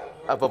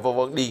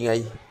 Vâng, đi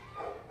ngay.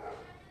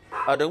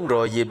 Đúng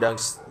rồi, Diệp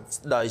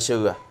đại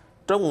sư à.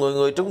 Trong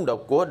người trúng độc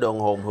của đoạn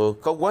hồn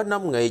hương, không quá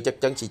 5 ngày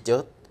chắc chắn sẽ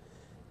chết.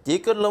 Chỉ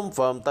có Lâm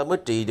Phàm ta mới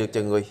trị được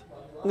cho người.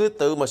 Ngươi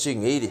tự mà suy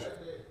nghĩ đi.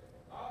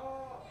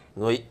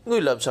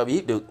 Ngươi làm sao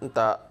biết được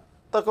ta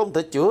không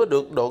thể chữa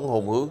được đoạn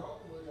hồn hương.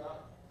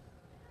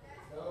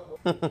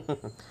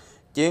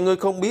 Chuyện ngươi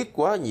không biết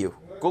quá nhiều.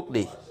 Cút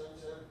đi.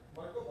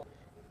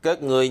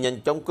 Các người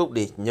nhanh chóng cút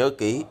đi. Nhớ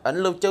kỹ, ảnh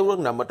Lâu Châu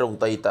vẫn nằm ở trong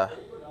tay ta.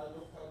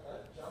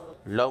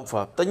 Lâm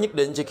Phàm, ta nhất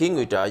định sẽ khiến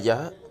người trả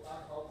giá.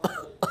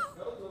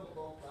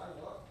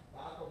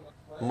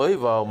 Mới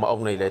vào mà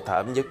ông này lại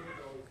thảm nhất.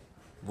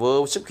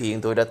 Vừa xuất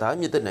hiện tôi đã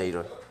thảm như thế này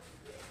rồi.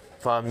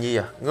 Phàm Nhi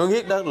à, ngươi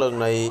hiết đắc lần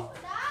này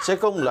sẽ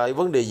không lại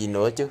vấn đề gì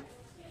nữa chứ?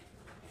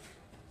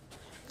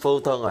 Phu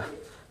thân à,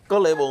 có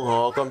lẽ bọn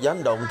họ không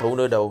dám động thủ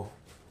nữa đâu.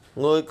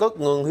 Ngươi cất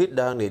ngưng huyết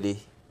đan này đi.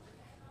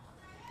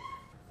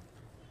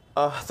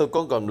 Tôi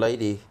con cầm lấy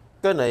đi.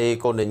 Cái này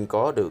cô nên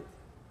có được.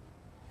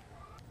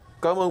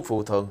 Cảm ơn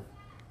phụ thân.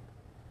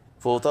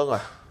 Phụ thân à,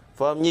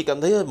 Phàm Nhi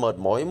cảm thấy hơi mệt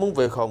mỏi, muốn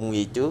về phòng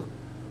nghỉ trước.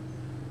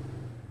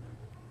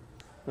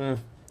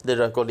 Đi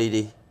ra, con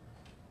đi.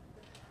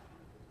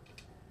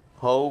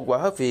 Hậu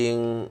quả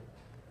phiền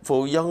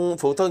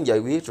phụ thân giải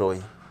quyết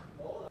rồi.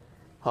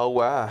 Hậu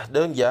quả à,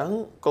 đơn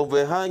giản. Còn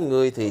về hai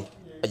người thì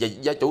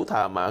gia chủ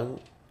thà mạng.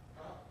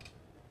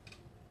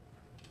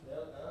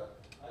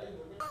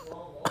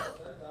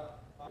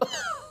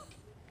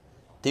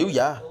 Thiếu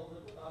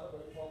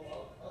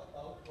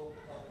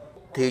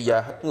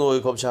gia,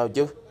 người không sao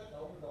chứ?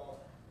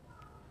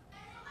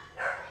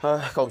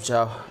 Không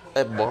sao.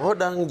 Em bỏ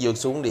Đăng dược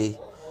xuống đi,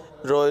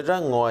 rồi ra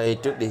ngoài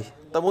trước đi.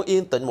 Ta muốn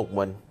yên tĩnh một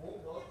mình.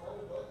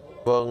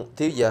 Vâng,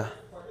 thiếu gia.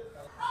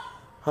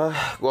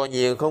 Quả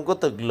nhiên không có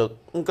thực lực,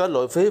 có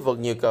loại phế vật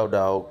như cao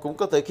đạo cũng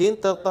có thể khiến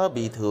ta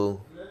bị thương.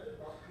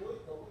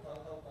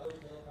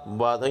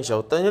 3 tháng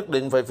sau ta nhất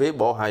định phải phế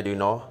bỏ hai đứa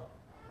nó.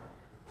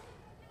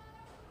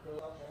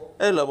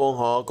 Ấy là bọn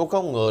họ cũng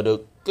không ngờ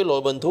được cái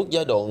loại bình thuốc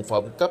giai đoạn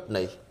phẩm cấp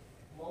này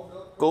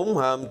cũng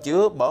hàm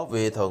chứa bảo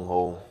vệ thần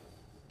hồn.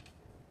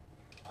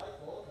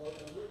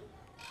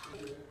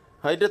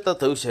 Hãy để ta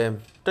thử xem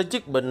trong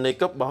chiếc bình này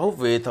có bảo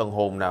vệ thần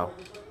hồn nào.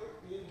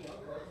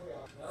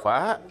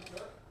 Phá.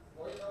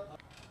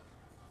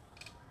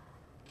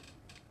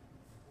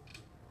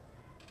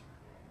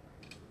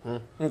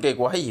 Cái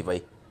quái gì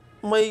vậy?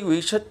 Mấy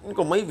quyển sách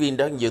còn mấy viên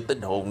đan dược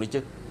tinh hồn nữa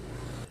chứ.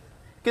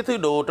 Cái thứ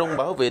đồ trong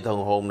bảo vệ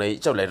thần hồn này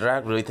sao lại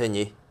rác rưởi thế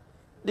nhỉ?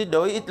 Đi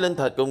đổi ít linh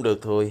thạch cũng được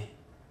thôi.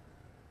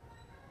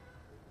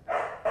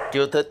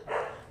 Chưa thích.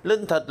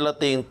 Linh thạch là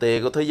tiền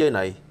tệ của thế giới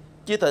này.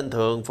 Chỉ thành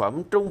thượng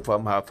phẩm, trung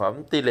phẩm, hạ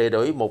phẩm, tỷ lệ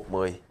đổi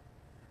 1/10.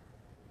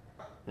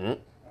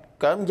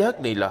 Cảm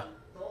giác này là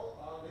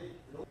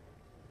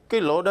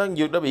cái lỗ đan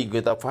dược đã bị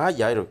người ta phá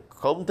giải rồi.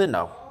 Không thế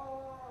nào.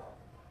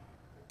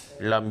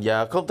 Làm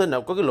già không thể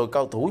nào có cái loại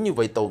cao thủ như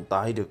vậy tồn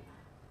tại được.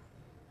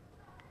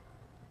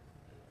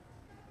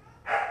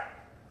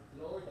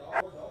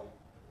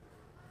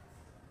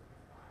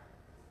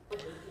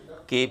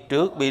 Kiếp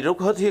trước bị rút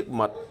hết huyết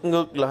mạch,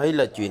 ngược lại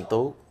là chuyện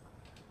tốt.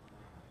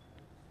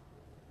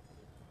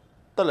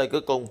 Ta lại có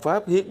công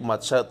pháp huyết mạch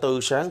tư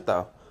sáng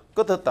tạo,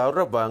 có thể tạo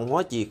ra vạn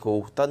hóa trì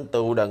khu, thành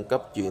tựu đẳng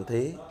cấp chuyển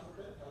thế.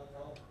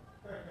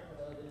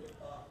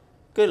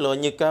 Cái loại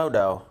như cao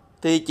đạo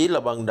thì chỉ là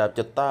bằng đạp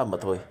cho ta mà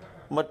thôi.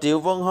 Mà Triệu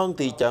Văn Hân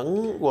thì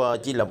chẳng qua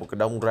chỉ là một cái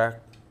đông rác.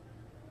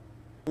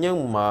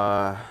 Nhưng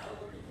mà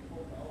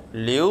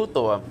Liễu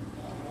Toàn,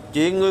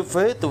 chuyện ngươi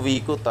phế tu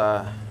vi của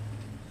ta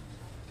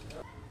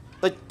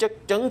chắc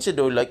chắn sẽ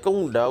đổi lại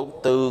công đạo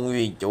từ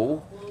nguyên chủ.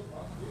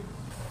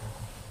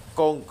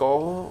 Còn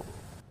có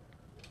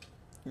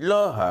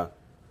lo hả?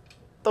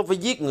 Ta phải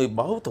giết người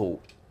báo thù.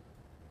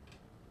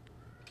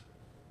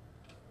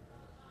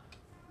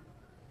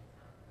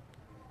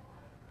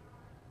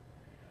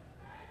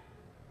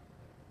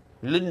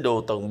 Linh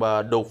đồ tầng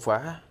 3 đột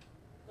phá.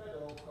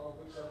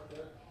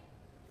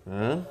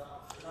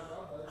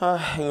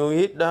 Người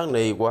hít đan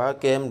này quá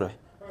kém rồi.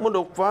 Muốn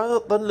đột phá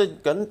tấn linh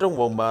cảnh trong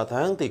vòng 3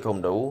 tháng thì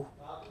không đủ.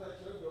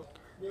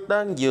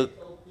 Đan dược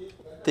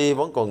thì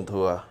vẫn còn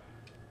thừa.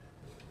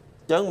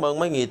 Chẳng bằng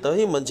mấy ngày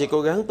tới mình sẽ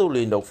cố gắng tu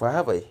luyện đột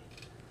phá vậy.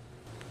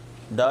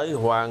 Đại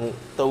hoàng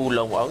tu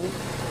lòng ấn,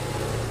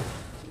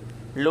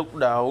 lục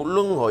đạo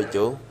luân hồi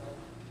trưởng.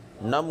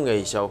 5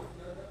 ngày sau,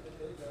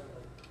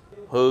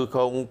 hư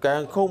không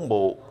càng không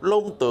bộ,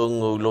 lông tượng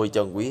người lôi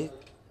chân quyết.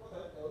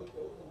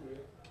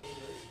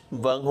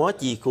 Vạn hóa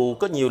chi khu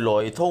có nhiều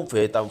loại thôn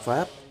phệ tam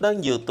pháp,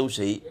 đang dược tu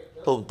sĩ,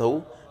 tôn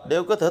thú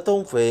đều có thể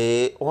thôn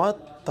phệ hóa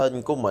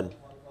thân của mình.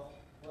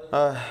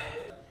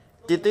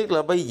 Chỉ tiếc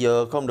là bây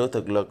giờ không đủ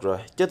thực lực rồi,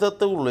 chứ ta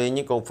tu luyện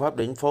những công pháp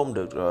đỉnh phong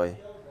được rồi.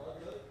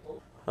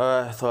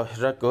 Thôi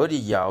ra cửa đi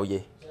dạo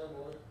vậy.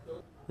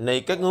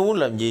 Này các ngươi muốn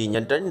làm gì,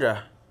 nhanh tránh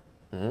ra.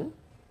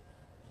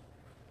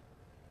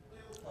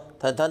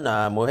 Thanh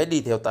à, muội hãy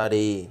đi theo ta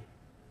đi.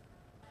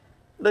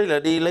 Đây là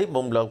đi lấy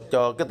bồng lộc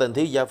cho cái tên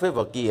thiếu gia phế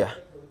vật kia à?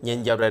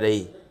 Nhìn vào ra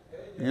đi.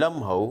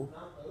 Lâm Hữu.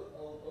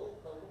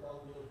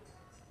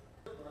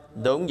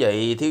 Đúng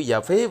vậy, thiếu gia,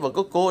 phế vật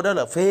của cô đó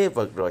là phế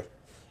vật rồi.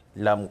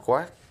 Lâm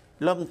Quát,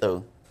 Lâm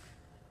Tượng,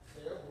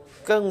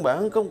 căn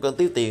bản không cần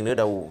tiêu tiền nữa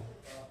đâu.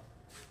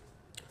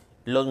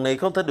 Lần này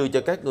không thể đưa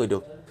cho các người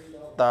được,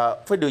 ta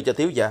phải đưa cho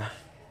thiếu gia.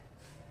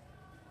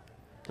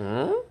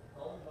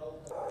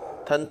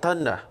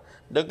 Thanh à,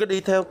 đừng có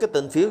đi theo cái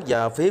tên phiếu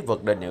già phế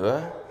vật này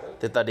nữa,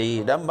 thì ta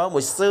đi đảm bảo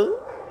một xứ.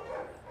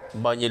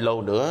 Bao nhiêu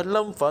lâu nữa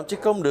Lâm Phàm chứ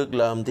không được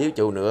làm thiếu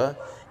chủ nữa.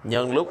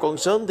 Nhân lúc còn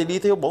sớm thì đi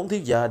theo bổn thiếu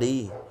gia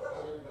đi.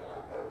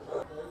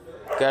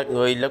 Các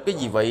người làm cái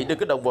gì vậy, đừng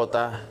có động vào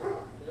ta.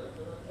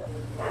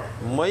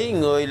 Mấy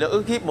người là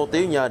ức hiếp một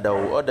tiểu nhà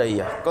đầu ở đây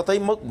à, có thấy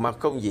mất mặt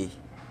không gì?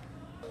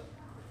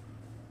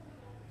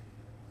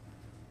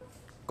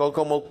 Còn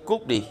không một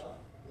cút đi.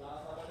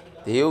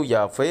 Thiếu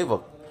gia phế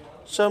vật,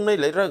 sao hôm nay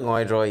lại ra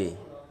ngoài rồi?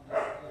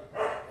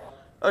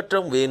 Ở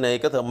trong viện này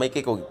có thờ mấy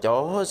cái con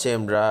chó,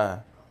 xem ra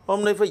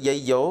hôm nay phải dạy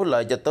dỗ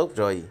lại cho tốt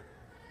rồi.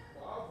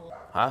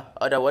 Hả?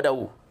 Ở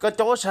đâu? Có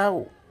chó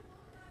sao?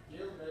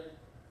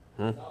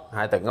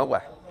 Hai thằng ngốc à?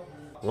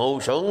 Ngu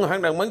xuẩn,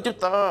 hắn đang bắn chúng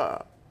ta.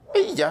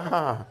 Ý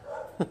da.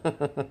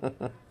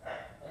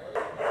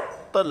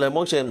 Ta lại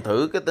muốn xem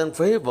thử cái tên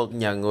phế vật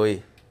nhà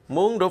người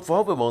muốn đối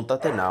phó với bọn ta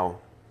thế nào.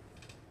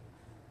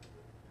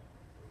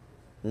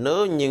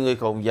 Nếu như người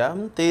không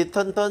dám thì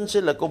Thanh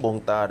sẽ là của bọn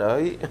ta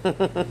đấy.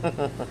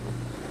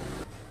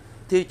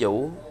 Thiếu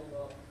chủ.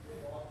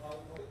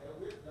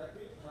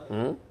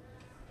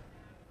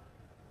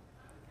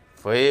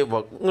 Phế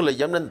vật, ngươi lại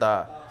dám đánh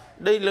ta.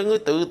 Đây là ngươi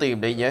tự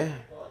tìm đây nhé.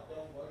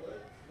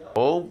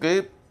 Ổn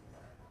kiếp,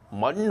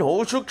 mãnh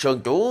hổ xuất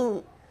sơn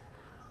chủ.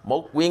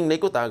 Một viên này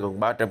của ta gần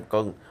 300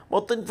 cân.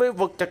 Một tên phế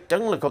vật chắc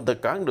chắn là không thể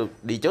cản được.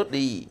 Đi chết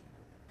đi.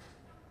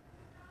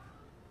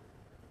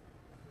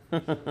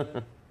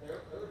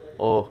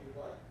 Ồ,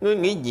 ngươi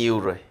nghĩ nhiều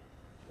rồi.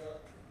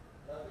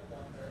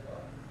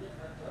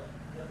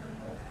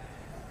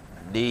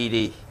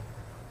 Đi.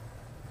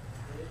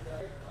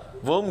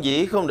 Vốn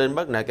dĩ không định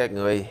bắt nạt các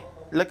người,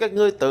 là các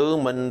ngươi tự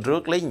mình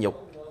rước lấy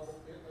nhục.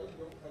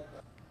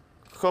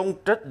 Không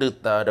trách được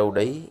ta đâu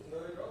đấy.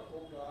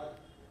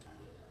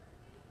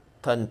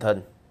 Thành,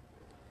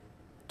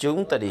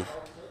 chúng ta đi.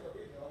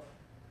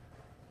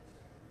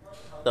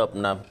 Tập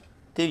 5.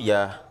 Thiếu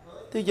gia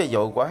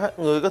giỏi quá,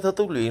 người có thể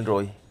tu luyện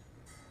rồi.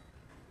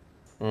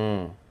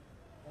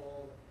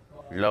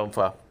 Lâm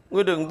Phàm,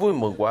 ngươi đừng vui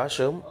mừng quá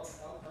sớm.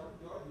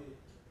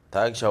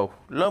 Tháng sau,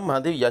 Lâm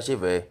Hàn thiếu gia sẽ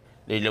về.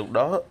 Đến lúc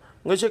đó,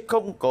 ngươi sẽ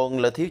không còn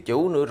là thiếu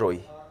chủ nữa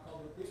rồi.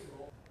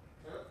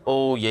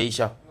 Ồ, vậy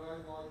sao?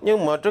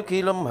 Nhưng mà trước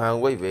khi Lâm Hàn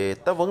quay về,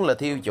 ta vẫn là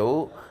thiếu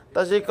chủ.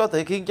 Ta sẽ có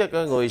thể khiến cho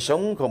cả người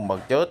sống không bằng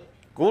chết.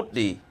 Cút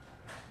đi.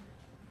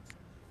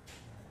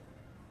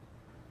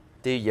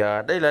 Thiếu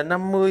gia, đây là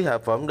 50 hạ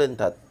phẩm linh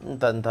thạch.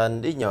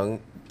 Thành đi nhận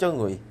cho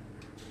người.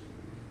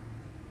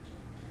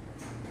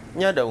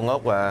 Nha đầu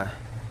ngốc à,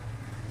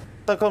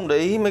 ta không để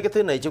ý mấy cái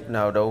thứ này chút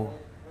nào đâu.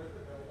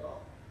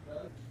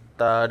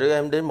 Ta đưa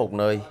em đến một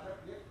nơi.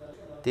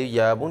 Thiếu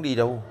gia muốn đi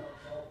đâu?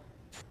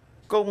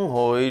 Công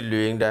hội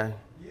luyện đan.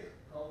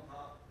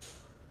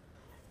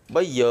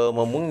 Bây giờ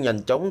mà muốn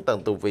nhanh chóng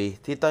tăng tu vi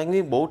thì tài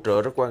nguyên bổ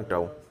trợ rất quan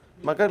trọng,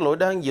 mà các loại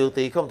đan dược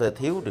thì không thể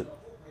thiếu được.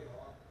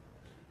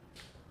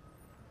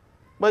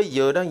 Bây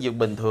giờ đan dược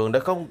bình thường đã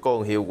không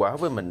còn hiệu quả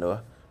với mình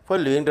nữa, phải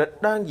luyện ra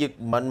đan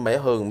dược mạnh mẽ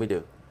hơn mới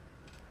được.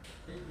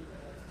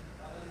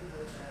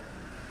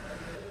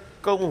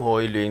 Công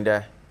hội luyện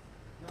đan.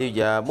 Thiếu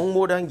gia muốn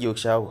mua đan dược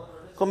sao?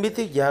 Không biết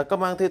thiếu gia có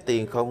mang theo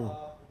tiền không?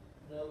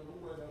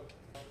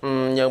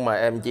 Nhưng mà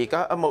em chỉ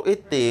có một ít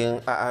tiền.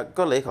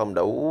 Có lẽ không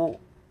đủ.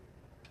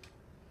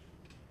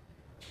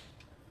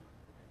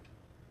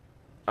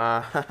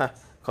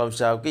 Không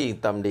sao, cứ yên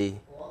tâm đi.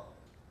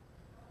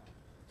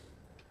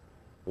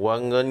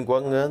 Hoan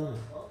nghênh.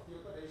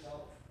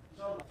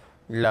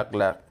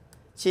 Lạc.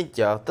 Xin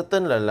chào, ta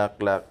tên là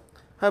Lạc.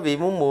 Hai vị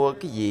muốn mua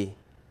cái gì?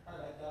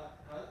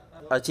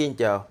 Xin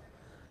chào,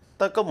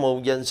 ta có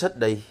một danh sách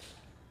đây.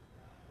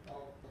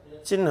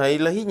 Xin hãy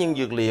lấy những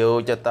dược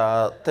liệu cho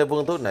ta theo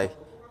phương thuốc này,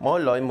 mỗi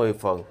loại 10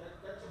 phần.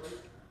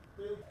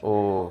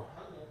 Ồ,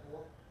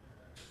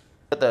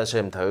 ta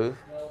xem thử.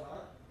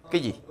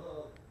 Cái gì?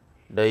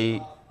 Đây,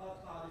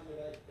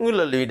 ngươi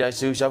là luyện đan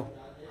sư sao?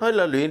 Hay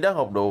là luyện đan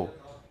học đồ?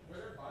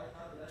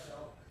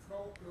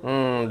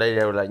 Đây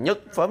đều là nhất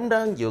phẩm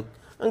đan dược.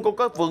 Anh còn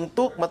có vườn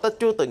thuốc mà ta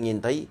chưa từng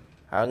nhìn thấy.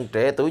 Hạng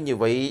trẻ tuổi như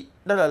vậy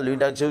đó là luyện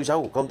đan sư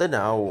sao? Không thể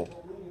nào.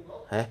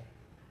 Hả?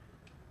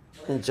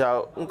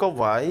 Sao? Không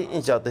phải.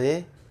 Sao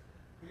thế?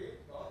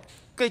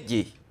 Cái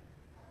gì?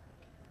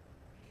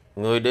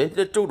 Người đến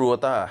để trêu đùa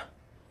ta à?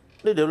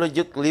 Đây đều là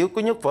dược liệu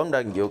của nhất phẩm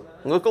đan dược.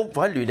 Người không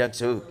phải luyện đan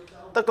sư,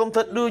 ta không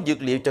thể đưa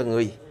dược liệu cho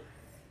người.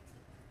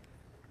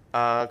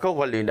 Không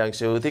phải luyện đan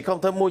sư thì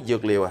không thể mua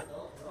dược liệu à?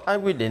 Ai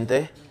quy định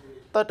thế?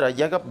 Ta trả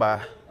giá gấp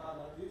 3.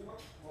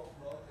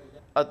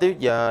 Thiếu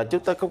gia,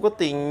 chúng ta không có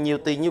nhiều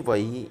tiền như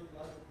vậy.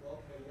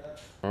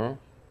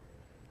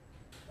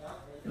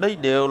 Đây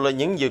đều là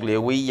những dược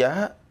liệu quý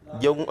giá,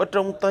 dùng ở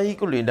trong tay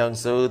của luyện đan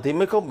sư thì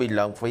mới không bị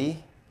lãng phí.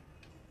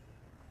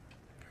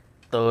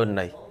 Tên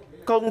này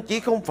không chỉ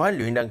không phải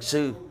luyện đan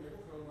sư,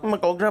 Mà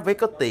còn ra phải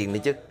có tiền này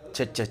chứ.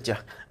 Chà chà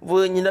chà,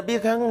 vừa nhìn đã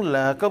biết hắn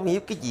là có hiểu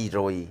cái gì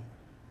rồi.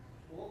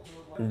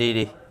 Đi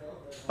đi,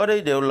 ở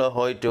đây đều là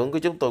hội trưởng của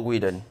chúng tôi quy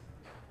định.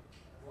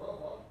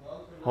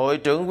 Hội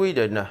trưởng quy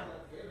định à?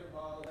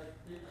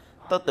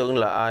 Ta tưởng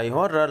là ai,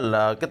 hóa ra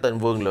là cái tên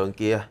Vương Lượng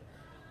kia.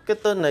 Cái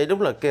tên này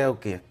đúng là keo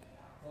kiệt.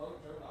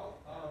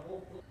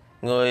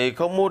 Người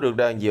không mua được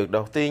đan dược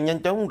đầu tiên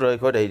nhanh chóng rời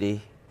khỏi đây đi.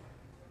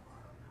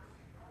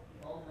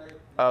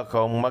 À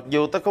không, mặc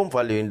dù ta không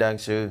phải luyện đan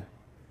sư,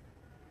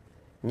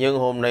 nhưng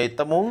hôm nay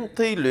ta muốn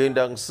thi luyện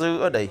đan sư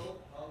ở đây.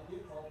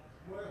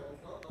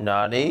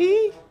 Nà ní.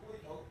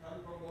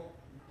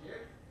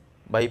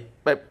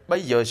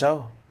 Bây giờ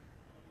sao?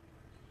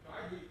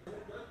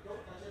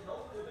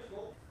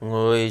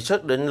 Người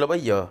xác định là bây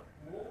giờ.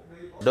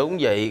 Đúng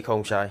vậy,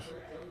 không sai.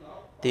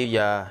 Tiêu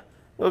già,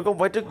 người không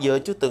phải trước giờ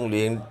chú từng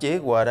luyện chế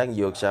qua đan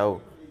dược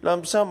sao?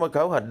 Làm sao mà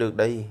khảo hạch được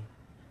đây?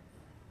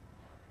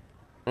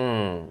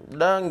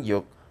 Đan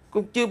dược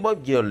cũng chưa bao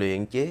giờ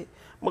luyện chế,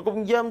 mà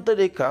cũng dám tới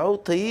đây khảo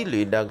thí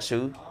luyện đan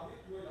sư.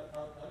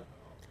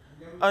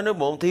 Ai nói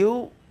bọn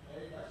thiếu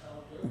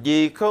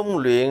vì không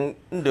luyện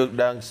được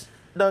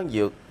đan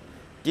dược,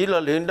 chỉ là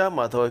luyện đan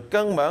mà thôi,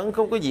 căn bản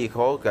không có gì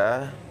khó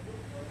cả.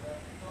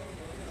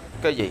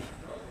 Cái gì?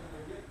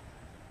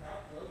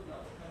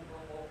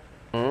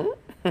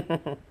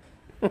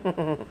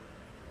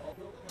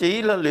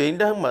 Chỉ là luyện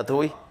đan mà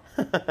thôi.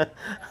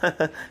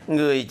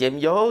 Người chém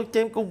gió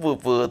chém cũng vừa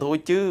vừa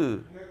thôi chứ.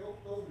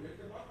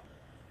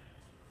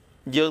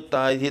 Dược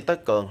tài thì ta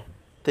cần,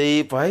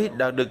 thì phải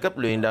đạt được cấp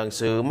luyện đan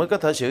sư mới có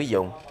thể sử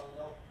dụng.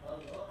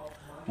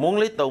 Muốn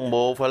lấy toàn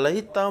bộ phải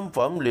lấy tam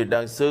phẩm luyện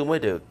đan sư mới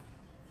được.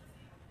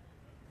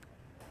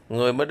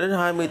 Người mới đến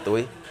 20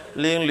 tuổi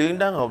liền luyện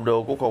đan học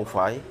đồ cũng không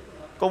phải,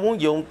 còn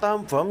muốn dùng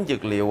tam phẩm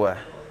dược liệu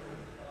à?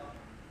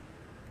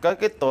 Các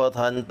cái tòa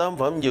thành tam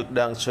phẩm dược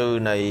đan sư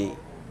này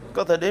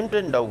có thể đếm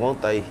trên đầu ngón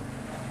tay,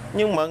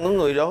 nhưng mà những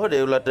người đó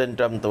đều là trên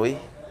 100 tuổi.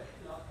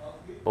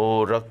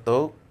 Ồ, rất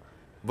tốt.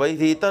 Vậy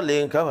thì ta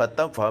liền khảo hạch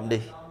tam phẩm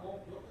đi.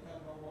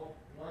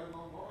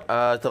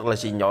 À, thật là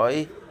xin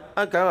lỗi,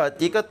 khảo hạch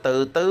chỉ có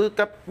từ tứ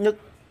cấp nhất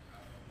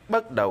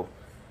bắt đầu.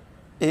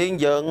 Hiện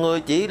giờ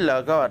ngươi chỉ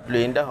là khảo hạch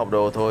luyện đan học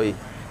đồ thôi.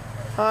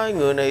 Hai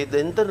người này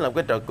tính làm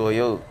cái trò cười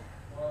ư?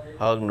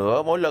 Hơn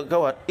nữa mỗi lần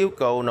khảo hạch yêu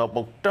cầu nộp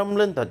 100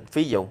 linh thạch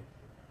phí dụng.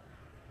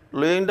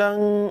 Luyện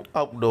đan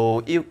học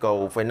đồ yêu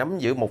cầu phải nắm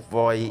giữ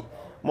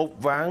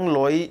một vạn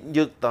loại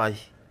dược tài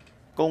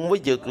cùng với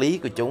dược lý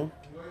của chúng.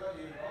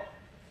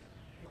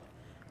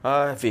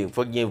 Phiền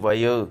phức như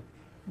vậy ư?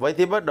 Vậy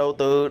thì bắt đầu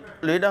từ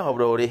luyện đan học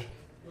đồ đi.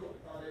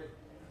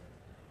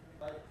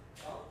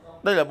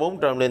 Đây là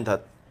 400 linh thạch,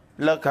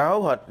 là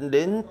khảo hạch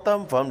đến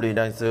tam phẩm luyện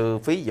đan sư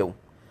phí dụng.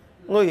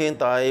 Ngươi hiện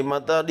tại mà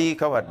ta đi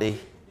khảo hạch đi.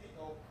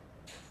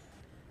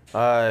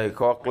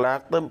 Khọt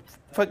lạc tới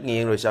phát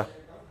nghiện rồi sao?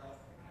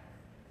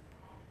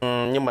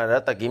 Nhưng mà đã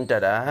ta kiểm tra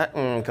đã.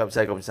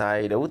 Không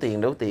sai, đủ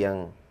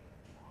tiền.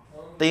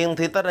 Tiền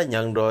thì ta đã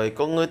nhận rồi,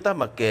 con ngươi ta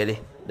mặc kệ đi.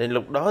 Đến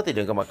lúc đó thì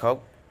đừng có mà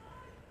khóc.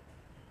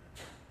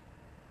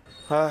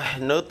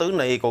 Nữ tử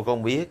này còn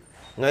không biết,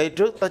 ngày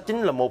trước ta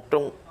chính là một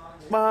trong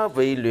 3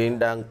 vị luyện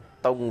đan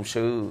tông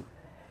sư.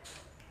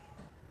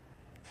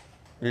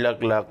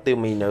 Lật tiêu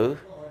mì nữ.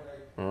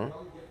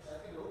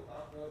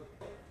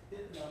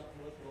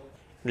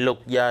 Lục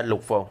gia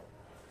lục phòng,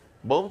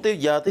 4 thiếu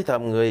gia tới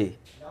thăm người.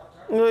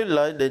 Ngươi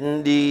lại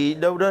định đi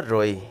đâu đó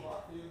rồi?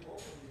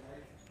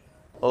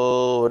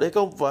 Ồ, đây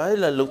không phải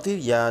là Lục thiếu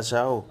gia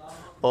sao?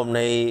 Hôm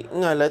nay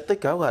ngài lại tới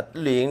khảo hạch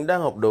luyện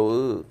đan học đồ.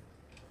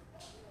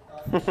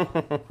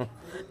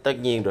 Tất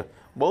nhiên rồi,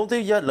 4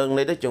 thiếu gia lần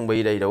này đã chuẩn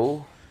bị đầy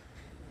đủ.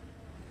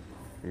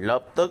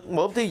 Lập tức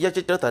 4 thiếu gia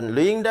sẽ trở thành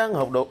luyện đan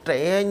học đồ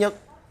trẻ nhất.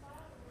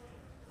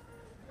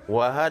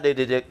 Đi,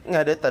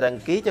 ngài để ta đăng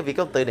ký cho vị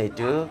công tử này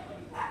trước.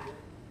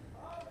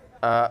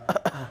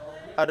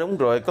 Đúng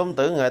rồi, công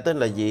tử ngài tên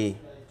là gì?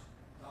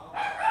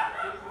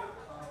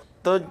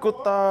 Tên của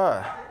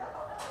ta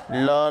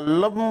là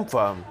Lâm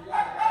Phàm.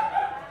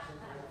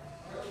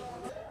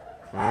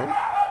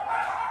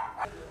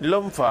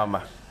 Lâm Phàm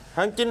à?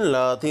 Hắn chính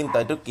là thiên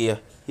tài trước kia,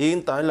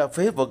 hiện tại là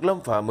phế vật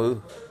Lâm Phàm ư?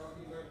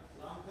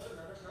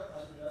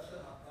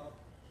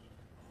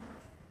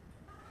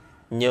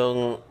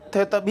 Nhưng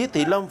theo ta biết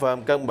thì Lâm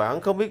Phàm căn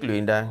bản không biết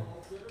luyện đan.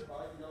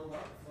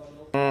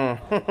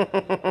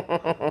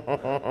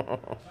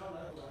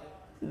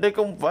 Đây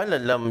không phải là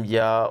lầm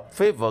và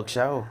phế vật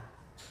sao?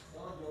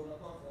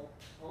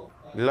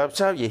 Làm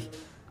sao vậy?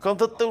 Không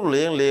thích tu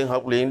luyện liền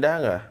học luyện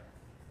đan à?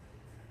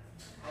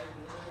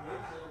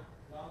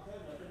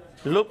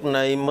 Lúc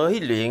này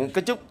mới luyện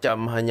có chút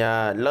chậm hả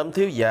nhà Lâm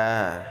thiếu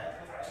già?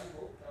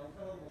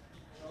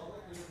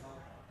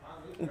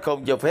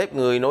 Không cho phép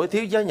người nói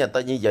thiếu gia nhà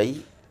ta như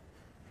vậy.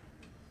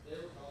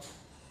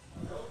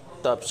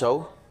 Tập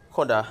 6.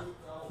 Khoan đã,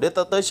 để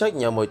ta tới xác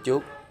nhận một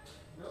chút.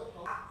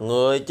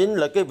 Người chính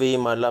là cái vị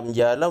mà làm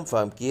già Lâm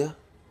Phàm kia.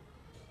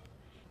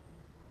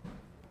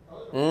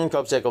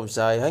 Không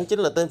sai, hắn chính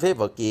là tên phế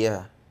vật kia.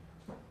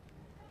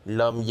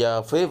 Làm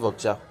già phế vật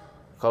sao?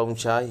 Không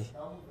sai.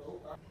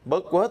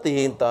 Bất quá thì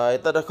hiện tại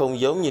ta đã không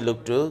giống như lúc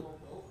trước.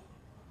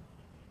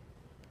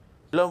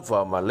 Lâm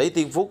Phàm mà lấy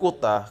thiên phú của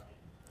ta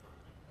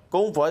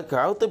cũng phải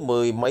khảo tới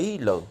 10 mấy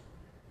lần.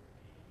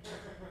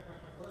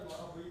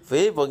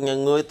 Phế vật nhà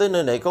người tới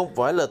nơi này không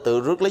phải là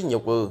tự rước lấy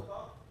nhục ư?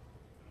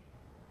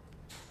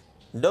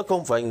 Đó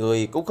không phải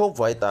người, cũng không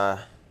phải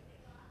ta.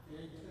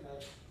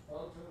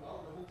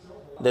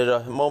 Được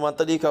rồi, mau mang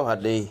ta đi khảo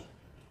hạch đi.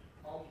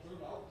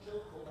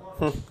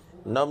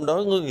 Năm đó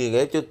ngươi nghiền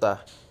ép chúng ta,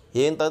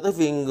 hiện tại tới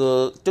phiên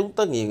chúng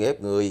ta nghiền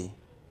ép người.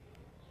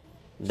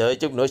 Đợi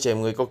chút nữa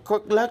xem người có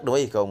khoác lác nữa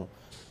hay không.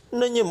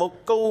 Nếu như một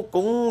câu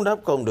cũng đáp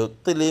không được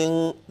thì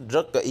liền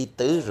rất có ý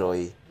tứ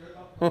rồi.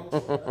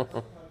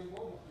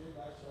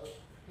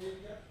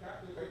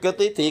 Kế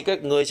tiếp thì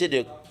các người sẽ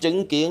được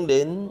chứng kiến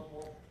đến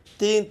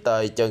thiên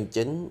tài chân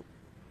chính.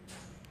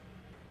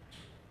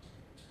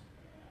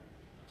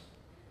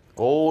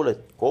 Cố lên,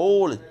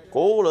 cố lên,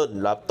 cố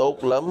lên, làm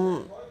tốt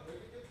lắm.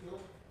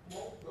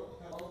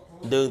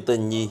 Đường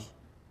Tình Nhi.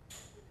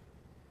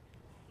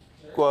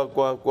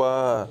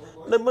 Qua,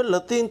 đây mới là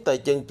thiên tài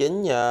chân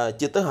chính nhà,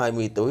 chưa tới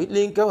 20 tuổi,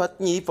 liên cáo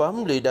hạch nhị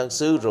phẩm luyện đan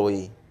sư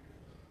rồi.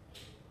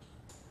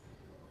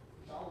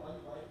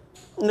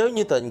 Nếu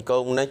như thành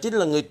công, nàng chính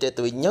là người trẻ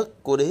tuổi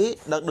nhất của đế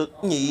đạt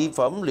được nhị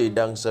phẩm luyện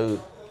đan sư.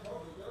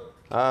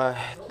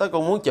 Ta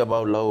còn muốn chờ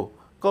bao lâu?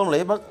 Con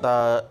lẽ bắt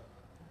ta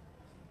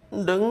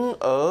đứng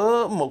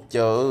ở một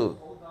chợ.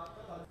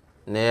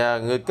 Nè,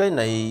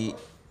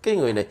 cái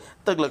người này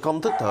thật là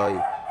không thức thời.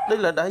 Đây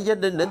là đã gia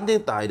đình đến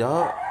thiên tài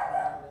đó.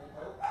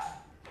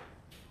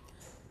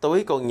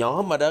 Tuổi còn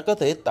nhỏ mà đã có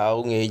thể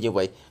tạo nghệ như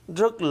vậy,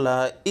 rất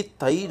là ít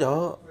thấy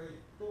đó.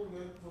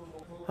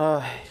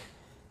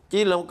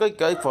 Chỉ là một cái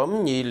cải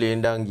phẩm nhị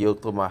luyện đan dược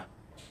thôi mà.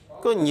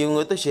 Có nhiều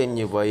người tới xem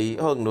như vậy,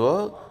 hơn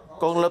nữa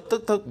còn lập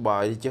tức thất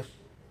bại chứ.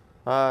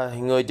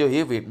 Người chưa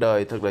hiểu việc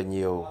đời thật là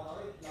nhiều.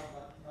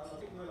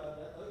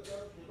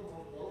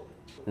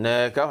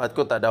 Nè, khảo hạch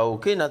của ta đâu,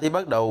 khi nào thì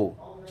bắt đầu?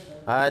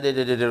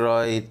 Đi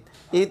rồi,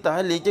 hiện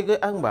tại liền cho cái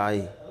án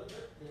bài.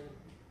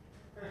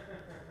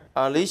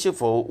 Lý sư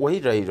phụ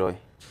quấy rầy rồi.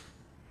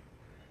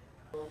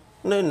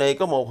 Nơi này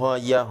có một hòa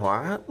gia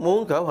hỏa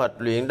muốn khảo hạch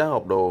luyện đan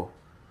học đồ.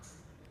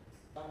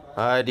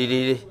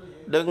 Đi,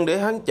 đừng để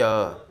hắn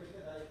chờ.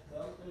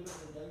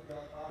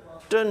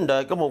 Trên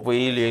đời có một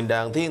vị luyện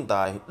đan thiên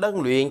tài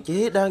đang luyện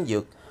chế đan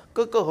dược,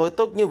 có cơ hội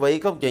tốt như vậy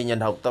không chạy nhanh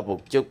học tập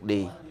một chút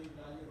đi.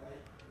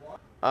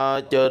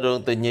 Chờ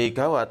Đường Tình Nhi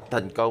khảo hạch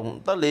thành công,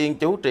 ta liền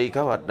chủ trì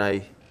khảo hạch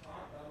này.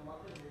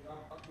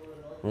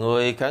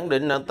 Người khẳng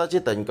định rằng ta sẽ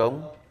thành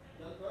công.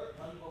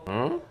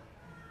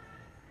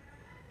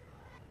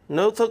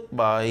 Nếu thất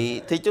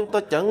bại thì chúng ta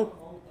chẳng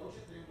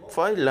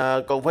phải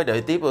là còn phải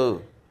đợi tiếp ư?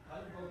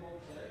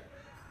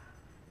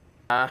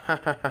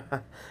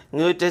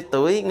 Người trẻ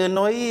tuổi, người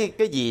nói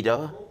cái gì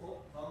đó?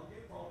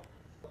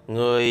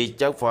 Người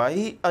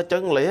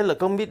chẳng lẽ là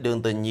không biết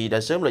Đường Tình Nhi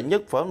đã sớm là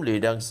nhất phẩm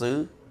luyện đan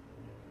sư?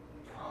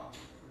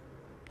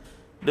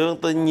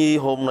 Đường Tình Nhi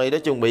hôm nay đã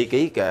chuẩn bị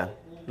kỹ càng,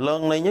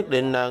 lần này nhất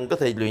định nàng có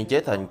thể luyện chế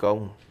thành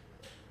công.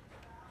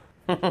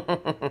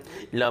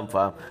 Lâm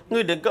Phàm,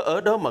 ngươi đừng có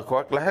ở đó mà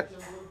khoác lác.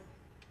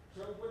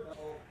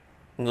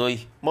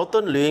 Người, một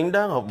tên luyện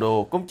đan học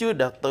đồ cũng chưa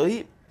đạt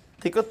tới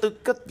thì có tư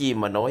cách gì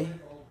mà nói?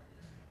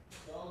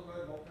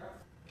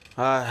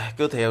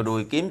 Cứ theo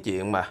đuổi kiếm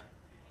chuyện mà.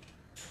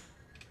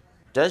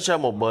 Tránh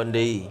sang một bên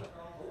đi.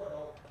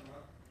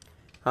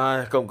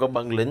 Không có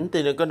bản lĩnh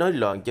thì đừng có nói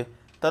loạn chứ.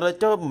 Ta đã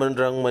cho mình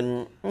rằng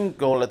mình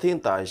còn là thiên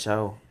tài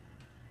sao?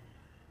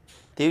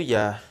 Thiếu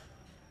gia.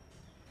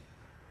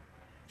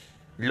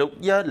 Lục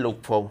gia Lục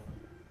Phùng,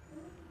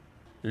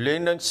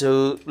 luyện đan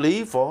sư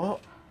Lý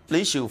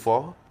sư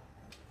phó,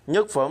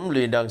 nhất phẩm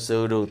luyện đan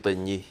sư Đường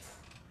Tình Nhi.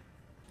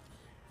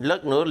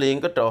 Lát nữa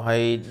liền có trò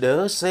hay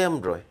đỡ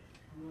xem rồi.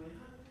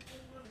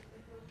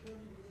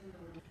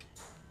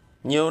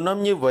 Nhiều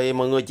năm như vậy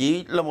mà người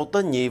chỉ là một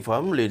tên nhị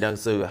phẩm luyện đan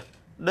sư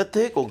đã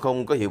thế còn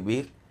không có hiểu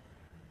biết.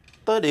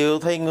 Ta đều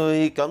thấy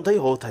người cảm thấy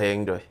hổ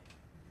thẹn rồi.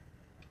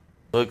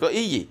 Người có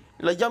ý gì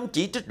là dám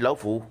chỉ trích lão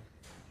phụ?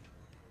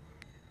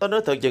 Ta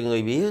nói thật cho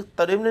người biết,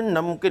 ta đếm đến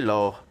 5 cái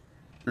lò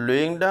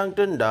luyện đan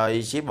trên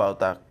đài sẽ bạo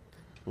tạc.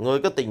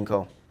 Người có tin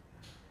không?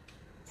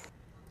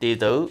 Tỷ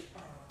tử,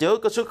 chớ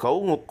có xuất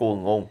khẩu ngục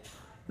cuồng ngôn.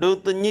 Đường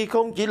Tình Nhi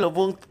không chỉ là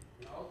vương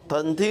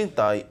thành thiên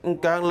tài,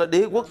 càng là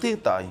đế quốc thiên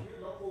tài.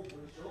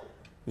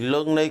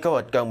 Lần này khảo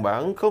hạch căn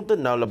bản không thể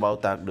nào là bạo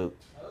tạc được.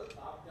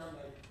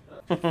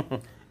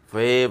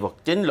 Phế vật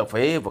chính là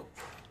phế vật,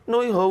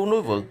 nói hưu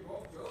nói vượt.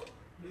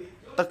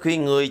 Ta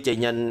khuyên người chạy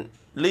nhanh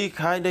ly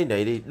khai đây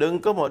này đi, đừng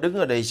có mà đứng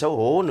ở đây xấu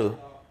hổ nữa.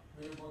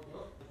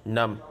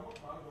 5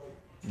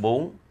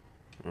 4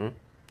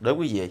 đợi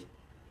quý vị.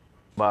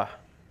 3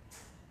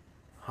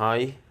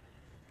 2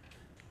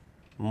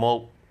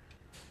 1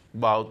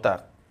 bạo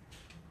tạc.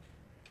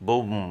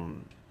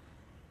 Boom.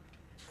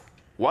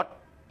 What?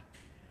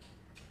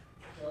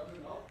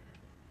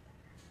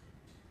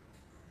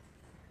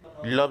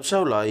 Làm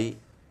sao lại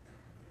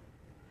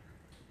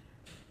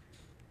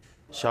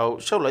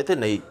Sao lại thế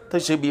này? Thật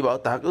sự bị bạo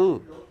tạc ư?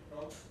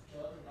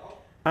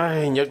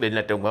 Ai, nhất định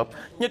là trùng hợp,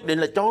 nhất định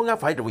là chó ngáp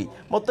phải rồi.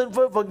 Một tên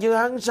phế vật như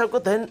hắn sao có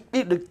thể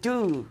biết được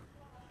chứ?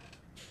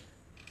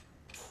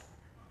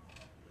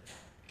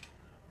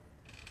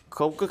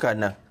 Không có khả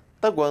năng.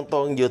 Ta hoàn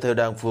toàn dựa theo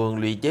đàn phường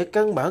luyện chế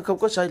căn bản không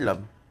có sai lầm.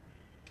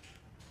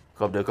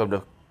 Không được, không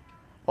được.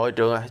 Hội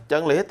trưởng à,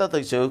 chẳng lẽ ta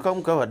thực sự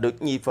không kế hoạch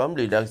được nhi phẩm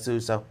luyện đan sư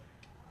sao?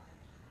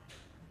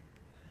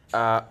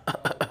 À,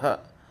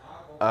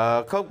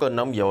 không cần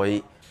nóng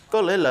vội.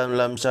 Có lẽ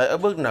làm sai ở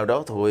bước nào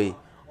đó thôi.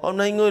 Hôm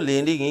nay ngươi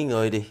liền đi nghỉ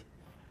ngơi đi.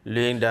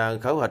 Luyện đàn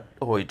khảo hạch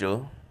hội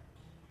trưởng.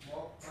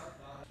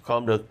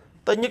 Không được,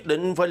 ta nhất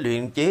định phải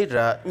luyện chế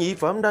ra nhi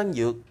phẩm đan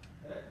dược.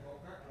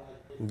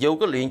 Dù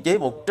có luyện chế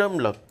 100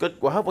 lần, kết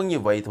quả vẫn như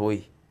vậy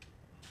thôi.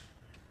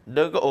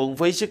 Đừng có uổng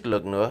phí sức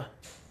lực nữa.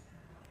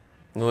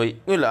 Ngươi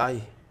là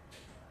ai?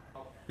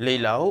 Lì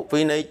lão,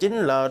 vị này chính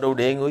là đồ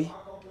đệ ngươi.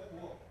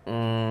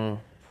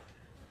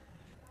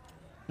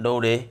 Đồ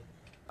đệ?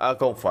 À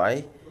không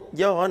phải,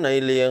 giáo hỏa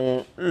này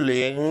liền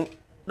luyện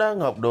đang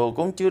học đồ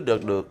cũng chưa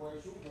được.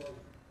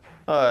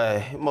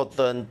 Một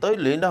tên tới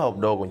luyện đang học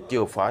đồ còn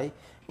chưa phải.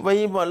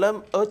 Vậy mà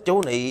lắm ở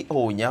chỗ này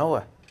hù nhau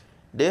à?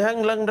 Để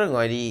hắn lăn ra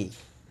ngoài đi.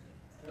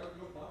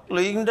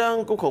 Luyện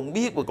đan cũng không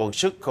biết mà còn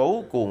sức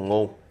khẩu cuồng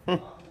ngôn.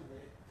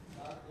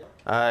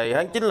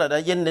 Hắn chính là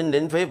đại danh đỉnh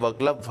đỉnh phế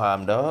vật Lâm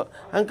Phàm đó.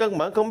 Hắn căn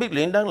bản không biết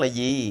luyện đan là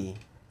gì.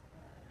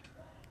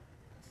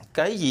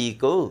 Cái gì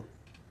cơ?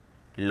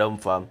 Lâm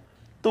Phàm,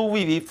 tu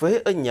vi bị phế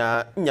ở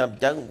nhà nhàm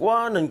chán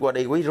quá nên qua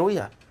đây quấy rối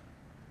à?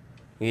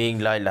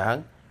 Nguyên lai là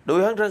hắn,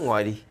 đuổi hắn ra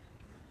ngoài đi.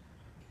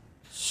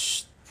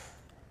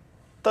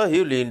 Ta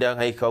hiểu luyện đan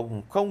hay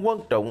không, không quan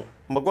trọng,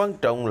 mà quan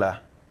trọng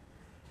là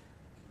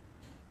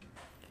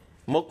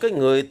một cái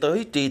người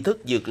tới tri thức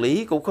dược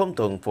lý cũng không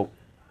thuần phục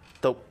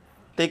tục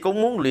thì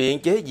cũng muốn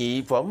luyện chế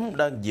dị phẩm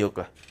đan dược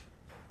à?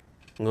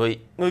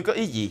 Ngươi có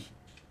ý gì?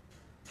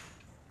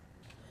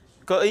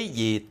 Có ý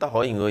gì ta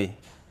hỏi người.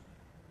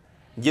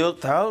 Dược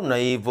thảo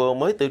này vừa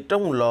mới từ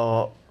trong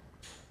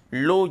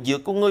lô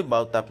dược của ngươi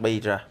bào tạp bày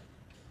ra.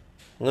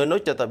 Ngươi nói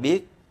cho ta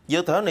biết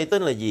dược thảo này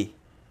tên là gì?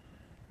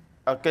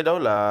 Cái đó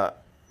là...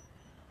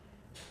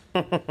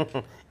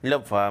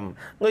 Lâm Phàm,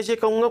 ngươi sẽ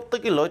không ngốc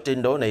tới cái lỗi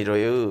trình độ này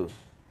rồi ư?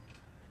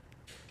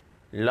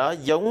 Lá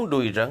giống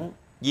đuôi rắn,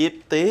 diệp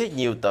tế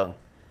nhiều tầng,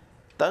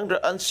 tán ra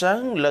ánh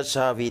sáng là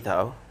xà vi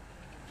thảo.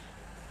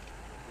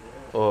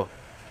 Ồ,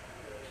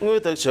 ngươi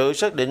thật sự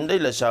xác định đây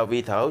là xà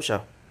vi thảo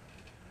sao?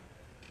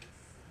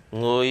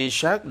 Ngươi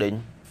xác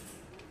định?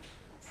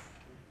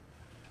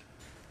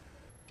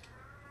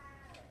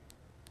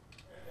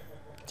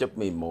 Chấp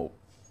 11.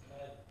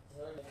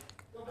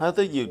 Hai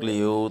thứ dược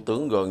liệu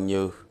tưởng gần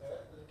như,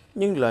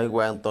 nhưng lại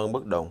hoàn toàn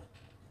bất đồng.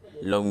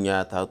 Lông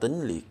nhà thảo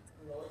tính liệt,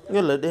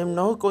 ngươi lại đem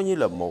nó coi như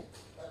là một.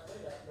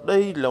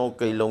 Đây là một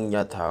cây lông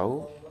nhà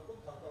thảo.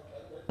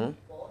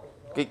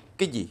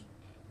 Cái gì?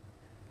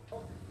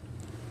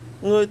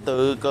 Ngươi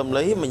tự cầm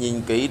lấy mà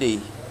nhìn kỹ đi.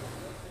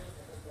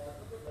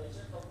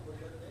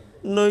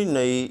 Nơi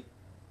này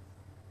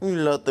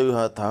là từ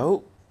hà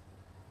thảo,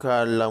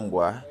 kha lam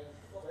quả,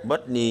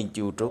 bách niên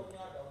chu trúc.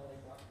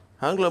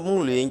 Hắn là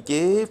muốn luyện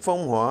chế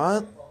phong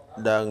hỏa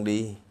đàn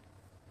đi.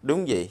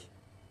 Đúng vậy.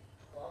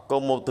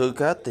 Còn một thứ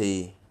khác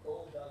thì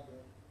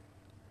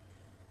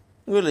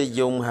ngươi lại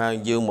dùng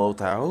hàng dương mậu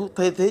thảo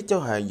thay thế cho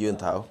hàng dương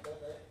thảo.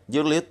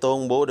 Dược liệu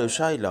toàn bộ đều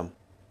sai lầm,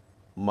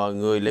 mà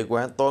người lại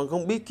hoàn toàn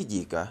không biết cái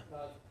gì cả.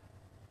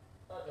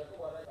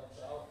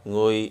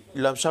 Người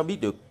làm sao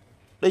biết được?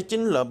 Đây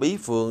chính là bí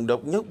phường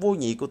độc nhất vô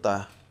nhị của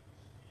ta.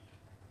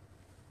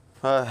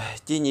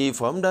 Chỉ nhị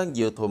phẩm đang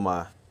dược thôi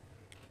mà,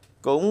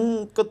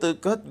 cũng có tư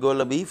cách gọi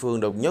là bí phường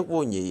độc nhất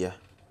vô nhị à?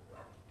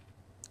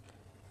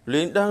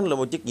 Luyện đan là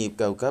một chức nghiệp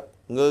cao cấp.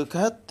 Người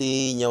khác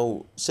thì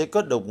nhau sẽ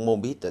có độc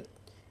môn bí tịch,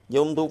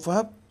 dùng thủ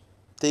pháp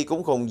thì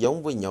cũng không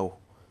giống với nhau,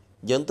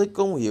 dẫn tới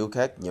công hiệu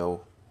khác nhau.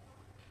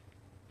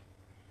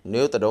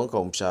 Nếu ta đoán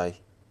không sai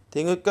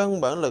thì người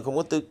căn bản là không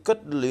có tư cách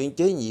luyện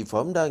chế nhị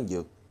phẩm đan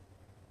dược.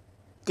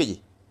 Cái gì?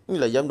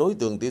 Là dám đối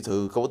tượng tiểu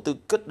thư không có tư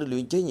cách để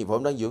luyện chế nhị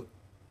phẩm đan dược?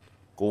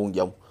 Cuồng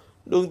vọng.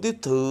 Đường tiểu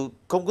thư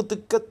không có tư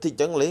cách thì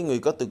chẳng lẽ người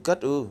có tư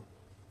cách ư?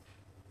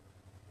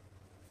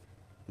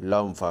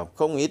 Lâm Phàm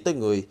không nghĩ tới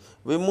người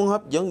vì muốn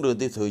hấp dẫn đường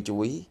tiểu thư chú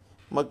ý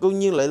mà cư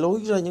nhiên lại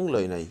lối ra những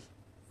lời này.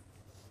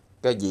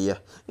 Cái gì à?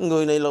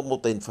 Người này là một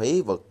tên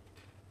phế vật.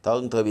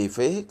 Thân thời bị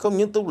phế, không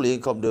những tu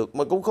luyện không được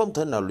mà cũng không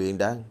thể nào luyện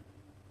đan.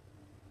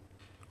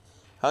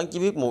 Hắn chỉ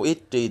biết một ít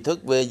tri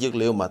thức về dược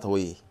liệu mà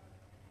thôi.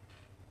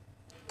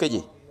 Cái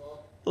gì?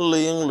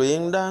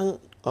 Luyện đan,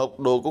 học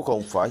đồ cũng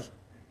không phải.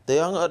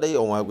 Thế hắn ở đây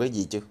ồn ào cái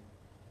gì chứ?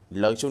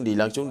 Lăn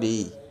xuống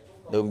đi.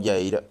 Đừng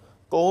vậy đó.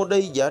 Cô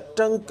đây giả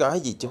trăng cả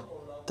gì chứ?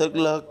 Thật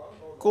là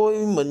coi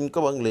mình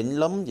có bản lĩnh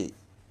lắm vậy.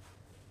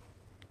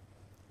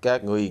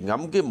 Các người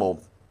ngắm cái mồm.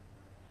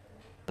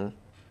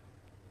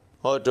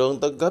 Hội trưởng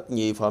tấn cấp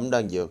nhị phẩm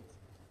đan dược.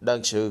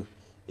 Đan sư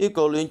yêu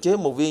cầu luyện chế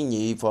một viên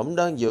nhị phẩm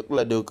đan dược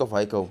là được có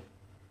phải không?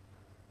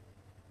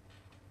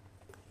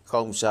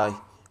 Không sai.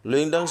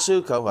 Luyện đan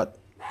sư khảo hạch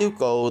yêu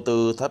cầu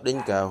từ thấp đến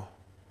cao.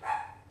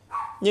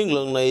 Nhưng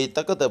lần này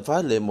ta có thể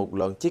phá lệ một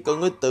lần, chỉ cần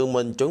ngươi tự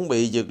mình chuẩn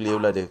bị dược liệu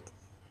là được.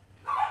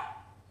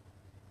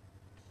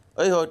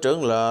 Ấy hội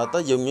trưởng là ta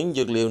dùng những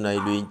dược liệu này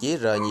luyện chế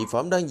ra nhị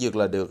phẩm đan dược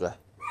là được à?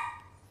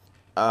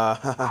 À,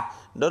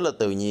 đó là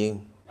tự nhiên.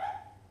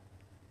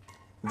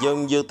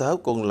 Dân dược thảo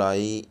còn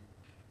lại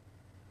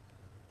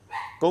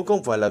cũng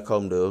không phải là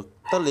không được.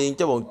 Ta liền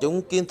cho bọn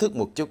chúng kiến thức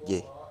một chút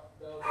gì.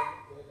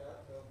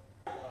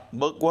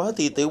 Bất quá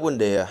thì tiểu huynh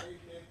đệ à,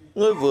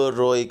 ngươi vừa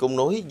rồi cũng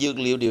nói dược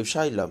liệu đều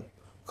sai lầm,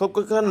 không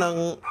có khả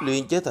năng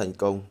luyện chế thành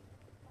công.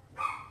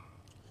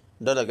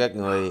 Đó là các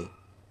người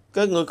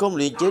không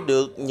luyện chế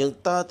được, nhưng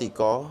ta thì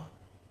có.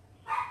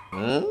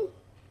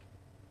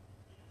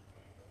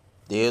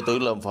 Tiểu tử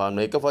Lâm Phàm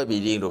này có phải bị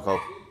điên rồi không?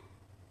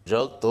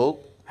 Rất tốt.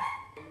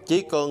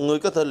 Chỉ còn ngươi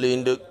có thể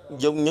luyện được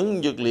dùng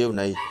những dược liệu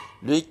này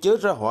luyện chế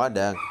ra hỏa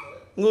đan,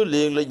 ngươi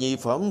liền là nhị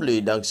phẩm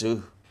luyện đan sư.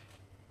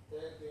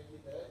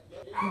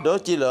 Đó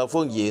chỉ là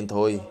phương diện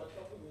thôi.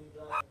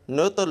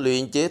 Nếu ta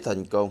luyện chế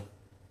thành công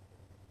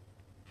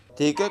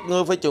thì các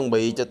ngươi phải chuẩn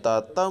bị cho ta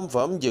tam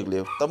phẩm dược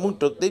liệu. Ta muốn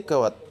trực tiếp khai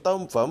hoạch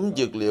tam phẩm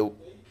dược liệu,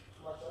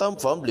 tam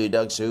phẩm luyện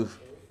đan sư.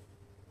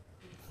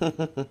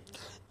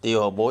 Tiểu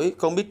hậu bối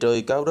không biết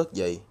trời cao đất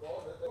dày,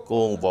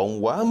 cuồng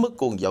vọng quá mức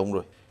cuồng vọng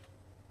rồi.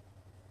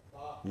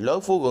 Lão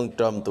phu gần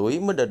trăm tuổi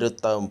mới đạt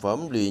được tam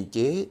phẩm luyện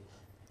chế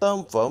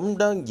tam phẩm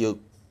đan dược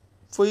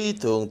phi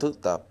thường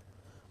phức tạp,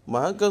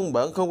 mà hắn căn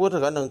bản không có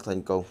khả năng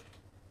thành công.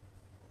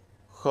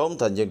 Không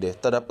thành vấn đề,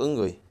 ta đáp ứng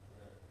người.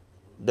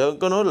 Đừng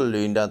có nói là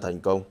luyện đan thành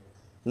công.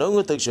 Nếu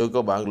ngươi thực sự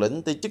có bản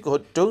lĩnh thì chức hội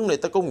trưởng này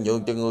ta cũng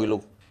nhường cho ngươi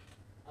luôn.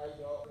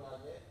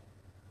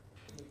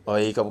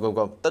 Ôi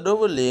không, ta đối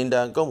với luyện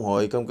đan công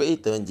hội không có ý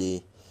tưởng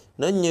gì.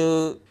 Nếu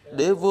như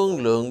để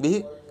Vương Lượng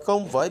biết,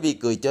 không phải bị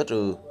cười chết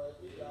rồi.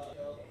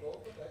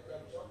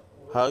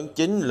 Hắn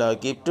chính là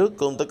kiếp trước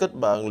cùng ta kết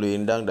bạn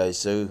luyện đan đại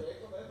sư.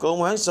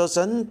 Cùng hắn so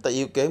sánh ta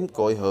yếu kém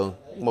cội hơn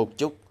một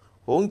chút.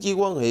 Huống chi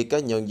quan hệ cá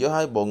nhân giữa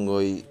hai bọn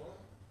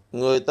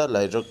người ta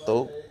lại rất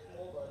tốt.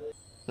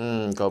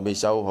 Còn bị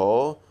xấu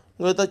hổ,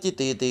 người ta chỉ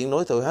tùy tiện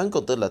nói thôi, hắn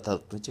còn tin là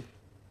thật nữa chứ.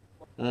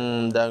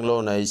 Đàn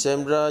lô này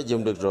xem ra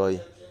dùng được rồi.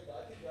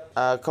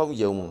 À không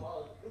dùng.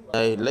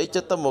 Này, lấy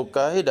cho ta một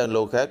cái đàn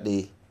lô khác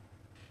đi.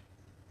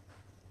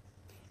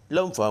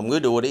 Lâm Phàm ngươi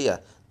đùa đi à?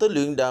 Tới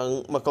luyện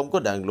đàn mà không có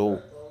đàn lô,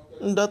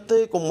 đã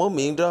thế còn mở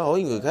miệng ra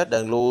hỏi người khác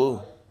đàn lô.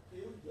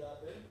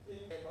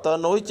 Ta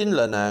nói chính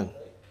là nàng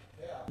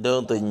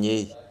Đơn Tình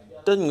Nhi.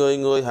 Trên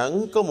người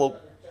hẳn có một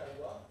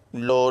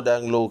lô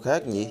đàn lô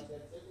khác nhỉ?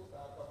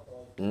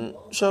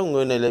 Sao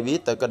người này lại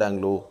biết ta có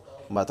đàn lô?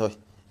 Mà thôi,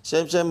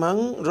 xem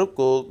hắn rốt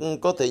cuộc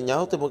có thể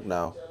nháo tới mức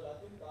nào.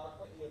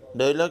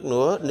 Đợi lát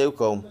nữa,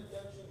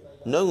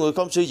 nếu người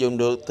không sử dụng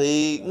được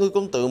thì ngươi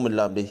cũng tự mình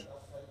làm đi.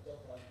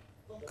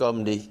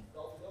 Cầm đi.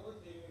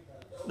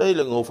 Đây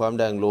là ngũ phạm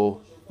đàn lô,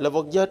 là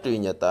vật giá trị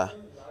nhà ta,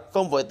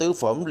 không phải tứ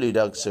phẩm lì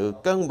đan sự,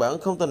 căn bản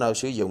không thể nào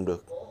sử dụng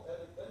được.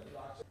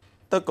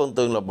 Ta còn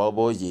tưởng là bảo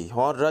bối gì,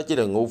 hóa ra chỉ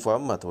là ngũ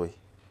phẩm mà thôi.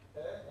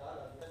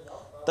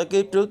 Ta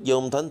kiếp trước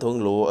dùng thánh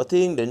thuận lụa ở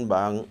Thiên Định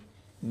Bạn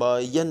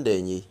bài danh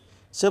đề nhị,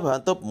 xếp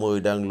hạng top 10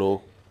 đàn lụa,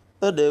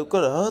 ta đều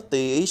có đã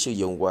tùy ý sử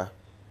dụng qua.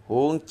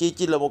 Huống chi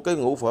chỉ là một cái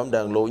ngũ phẩm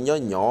đàn lụa nhỏ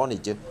nhỏ này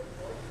chứ.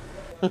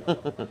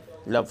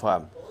 Lâm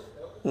Phàm,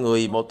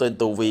 người một tên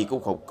tù vi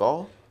cũng không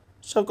có,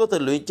 sao có thể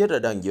luyện chết ra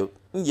đàn dược?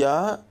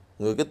 Dạ,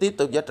 người cứ tiếp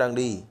tục giả trang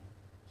đi.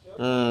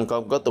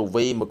 Không có tù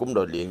vi mà cũng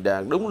đòi luyện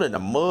đàn, đúng là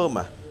nằm mơ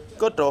mà.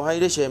 Có trò hay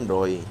để xem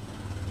rồi.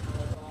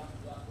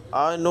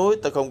 Ai nói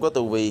ta không có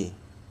tù vi?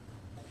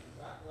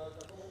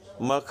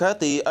 Mà khá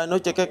thì ai nói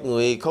cho các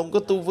người không có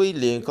tu vi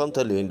liền không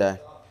thể luyện đàn?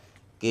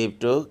 Kiếp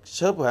trước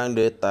xếp hạng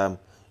đệ tam,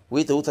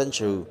 quý thủ thánh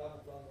sư.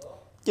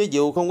 Chứ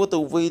dù không có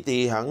tu vi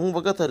thì hẳn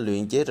vẫn có thể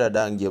luyện chế ra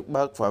đàn dược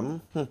bát phẩm.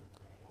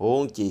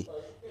 Huống chi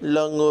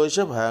là người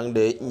xếp hạng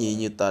đệ nhị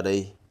như ta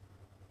đây.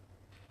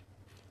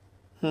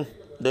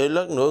 Để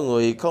lát nữa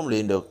người không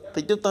luyện được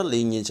thì chúng ta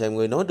liền nhìn xem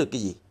người nói được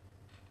cái gì.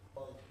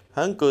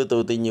 Hắn cười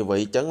tự tin như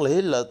vậy chẳng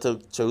lẽ là thực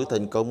sự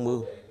thành công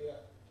mưu?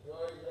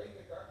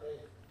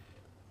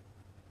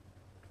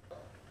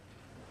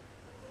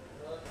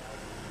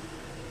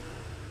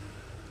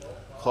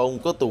 Không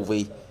có tu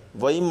vi,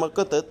 vậy mà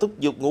có thể thúc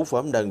giục ngũ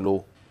phẩm đàn lùa.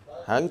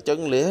 Hắn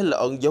chẳng lẽ là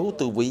ẩn giấu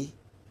tu vi?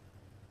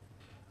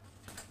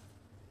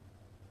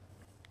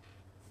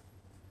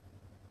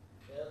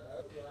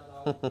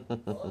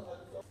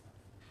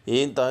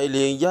 Hiện tại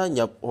liền gia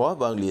nhập hỏa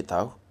vàng liệt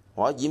thảo,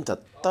 hỏa diễm thạch,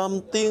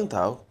 tam tiên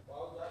thảo.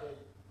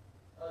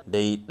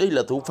 Đây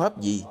là thủ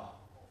pháp gì?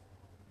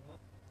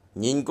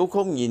 Nhìn cũng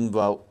không nhìn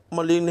vào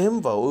mà liền ném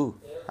vào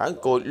Hắn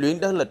coi luyện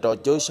đan là trò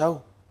chơi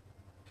sao?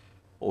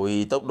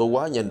 Ôi, tốc độ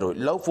quá nhanh rồi,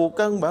 lão phu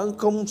căn bản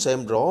không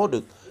xem rõ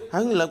được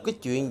hắn làm cái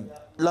chuyện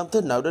làm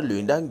thế nào để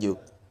luyện đan dược.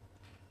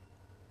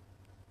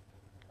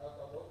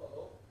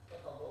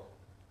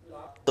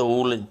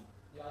 Tụ linh.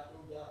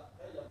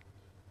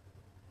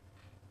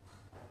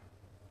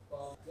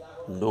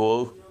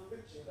 Đùa,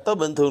 ta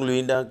bình thường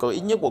luyện đan còn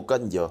ít nhất 1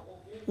 canh giờ,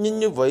 nhưng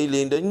như vậy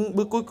liền đến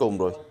bước cuối cùng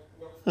rồi.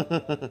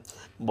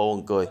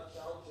 Buồn cười,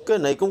 cái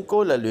này cũng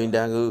coi là luyện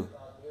đan ư?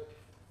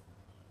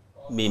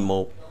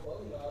 11.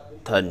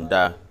 Thành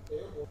đan.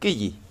 Cái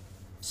gì?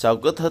 Sao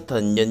có thể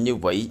thành nhanh như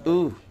vậy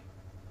ư?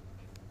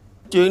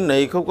 Chuyện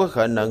này không có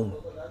khả năng.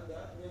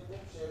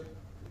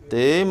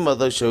 Thế mà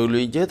thật sự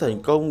luyện chế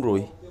thành công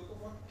rồi.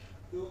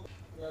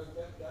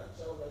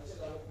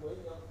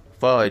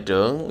 Phó hội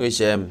trưởng, ngươi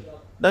xem,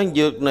 đan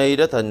dược này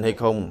đã thành hay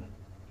không?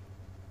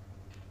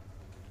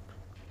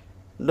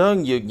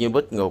 Đan dược như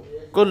bích ngọc,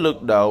 có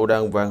lực đạo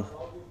đàng hoàng.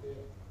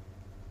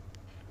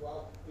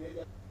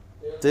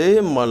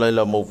 Thế mà lại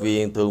là một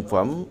viên thượng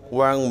phẩm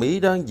hoàn mỹ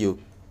đan dược.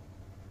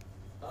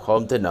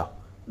 Không thể nào,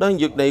 đan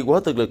dược này quá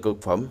thực là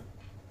cực phẩm.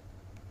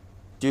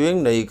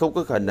 Chuyện này không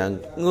có khả năng,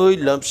 ngươi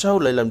làm sao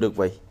lại làm được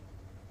vậy?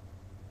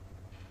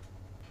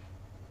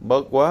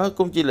 Bất quá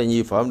cũng chỉ là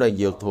nhị phẩm đan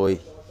dược thôi,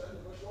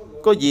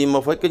 có gì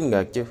mà phải kinh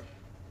ngạc chứ.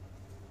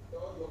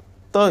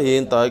 Ta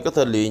hiện tại có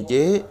thể luyện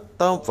chế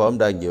tam phẩm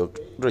đan dược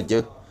rồi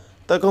chứ.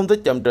 Ta không thích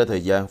chậm trễ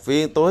thời gian,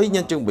 phiền tối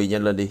nhanh chuẩn bị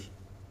nhanh lên đi.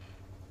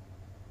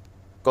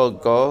 Còn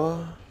có,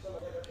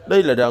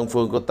 đây là đan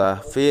phương của ta,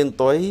 phiền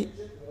tối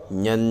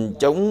nhanh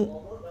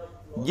chóng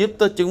giúp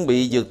ta chuẩn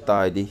bị dược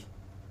tài đi.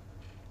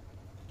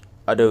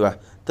 Được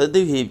thỉnh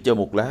Tiểu Hiệp cho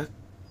một lát.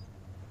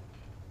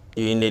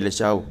 Chuyện này là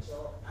sao?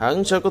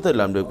 Hắn sao có thể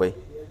làm được vậy?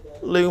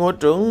 Liên hội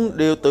trưởng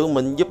đều tự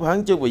mình giúp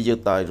hắn chuẩn bị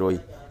dược tài rồi.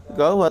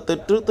 Gõ hòa từ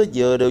trước tới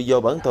giờ đều do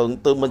bản thân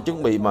tự mình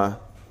chuẩn bị mà.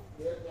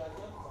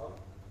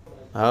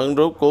 Hắn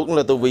rốt cuộc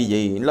là tu vi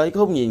gì? Lại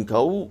không nhìn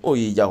khẩu.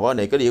 Ôi, già hỏa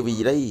này có địa vị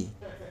gì đây?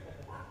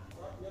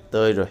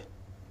 Tới rồi.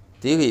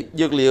 Tiểu Hiệp,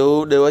 dược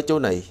liệu đều ở chỗ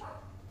này.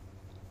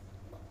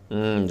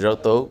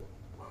 Rất tốt.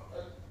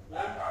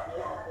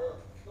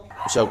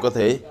 Sao có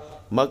thể?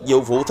 Mặc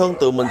dù phụ thân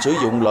tự mình sử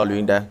dụng lò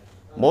luyện đan,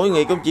 mỗi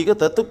ngày cũng chỉ có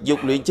thể thúc giục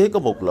luyện chế có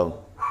một lần.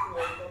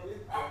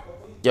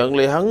 Chẳng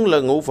lẽ hắn là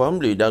ngũ phẩm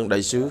luyện đan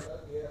đại sư?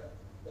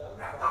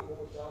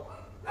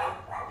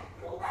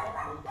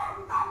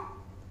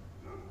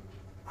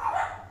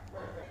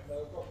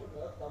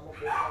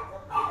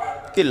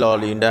 Cái lò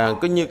luyện đan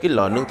có như cái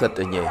lò nướng thịt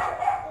ở nhà.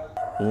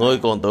 Ngươi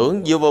còn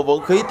tưởng dựa vào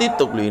vận khí tiếp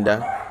tục luyện đan?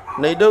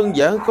 Này đơn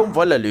giản không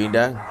phải là luyện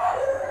đan.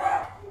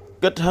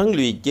 Cách hắn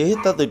luyện chế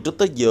ta từ trước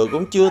tới giờ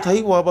cũng chưa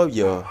thấy qua bao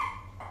giờ.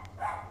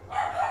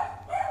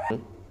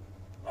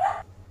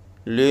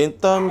 Luyện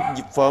tam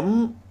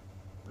phẩm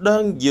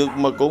đan dược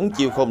mà cũng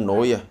chịu không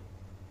nổi à?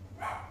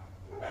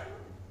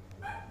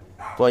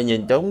 Phải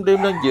nhanh chóng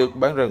đem đan dược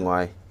bán ra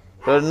ngoài,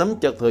 rồi nắm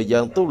chặt thời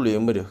gian tu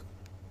luyện mới được.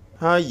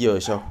 2 giờ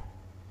sau.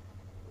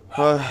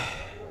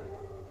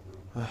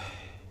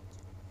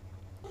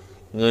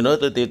 Người nói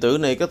từ tiểu tử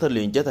này có thể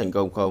luyện chế thành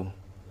công không?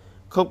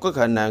 Không có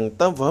khả năng,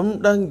 tam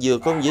phẩm đan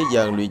dược không dễ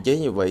dàng luyện chế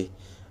như vậy.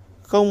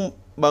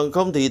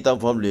 Không thì tam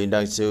phẩm luyện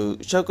đan sư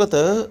sao có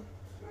thể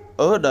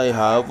ở đại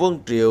hạ vương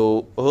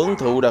triều hưởng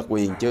thụ đặc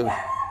quyền chứ?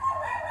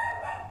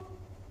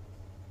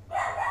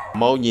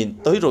 Mau nhìn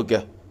tới rồi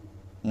kìa,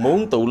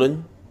 muốn tụ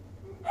linh.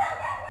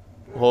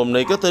 Hôm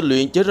nay có thể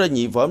luyện chế ra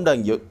nhị phẩm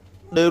đan dược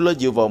đều là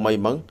dựa vào may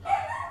mắn.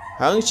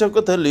 Hắn sao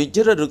có thể luyện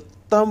chế ra được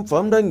tam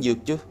phẩm đan dược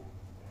chứ?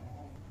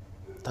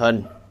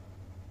 Thành,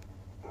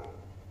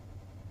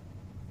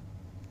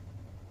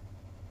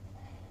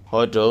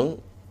 hội trưởng,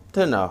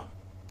 thế nào?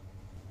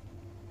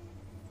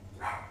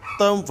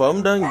 Tam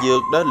phẩm đan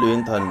dược đã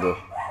luyện thành rồi.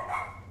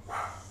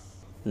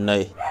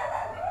 Này,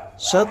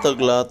 xác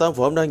thực là tam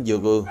phẩm đan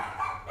dược ư?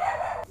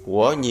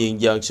 Quả nhiên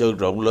giang sơn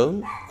rộng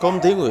lớn, không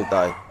thiếu người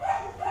tài.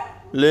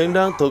 Luyện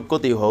đan thuật của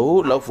tiểu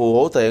hữu, lão phù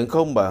hổ thẹn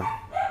không bàn.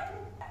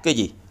 Cái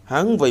gì?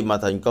 Hắn vậy mà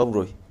thành công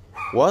rồi.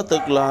 Quả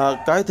thực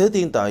là cái thế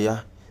thiên tài à?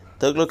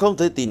 Thật là không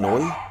thể tin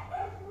nổi.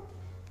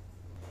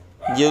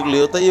 Dược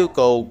liệu ta yêu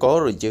cầu có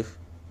rồi chứ?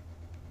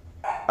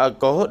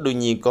 Có, đương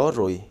nhiên có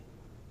rồi.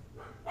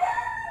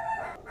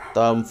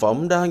 Tam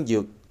phẩm đan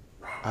dược,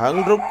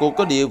 hắn rốt cuộc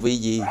có địa vị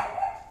gì?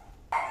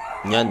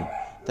 Nhanh,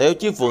 theo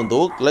chiếc phường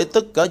thuốc lấy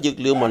tất cả dược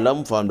liệu mà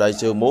Lâm Phàm đại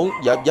sư muốn,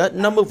 giảm giá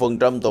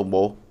 50% toàn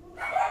bộ.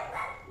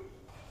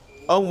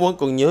 Ông vẫn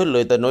còn nhớ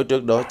lời ta nói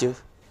trước đó chứ?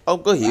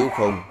 Ông có hiểu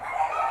không?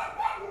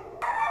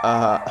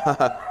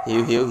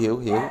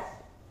 Hiểu.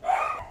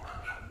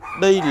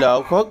 Đây là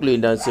áo khoác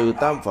luyện đan sư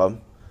tam phẩm.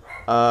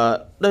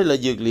 Đây là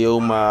dược liệu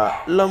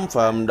mà Lâm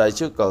Phàm đại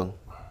sư cần.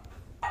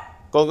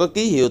 Còn có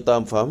ký hiệu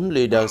tam phẩm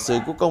luyện đan sư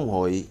của công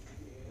hội.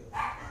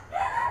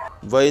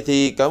 Vậy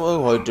thì cảm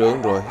ơn hội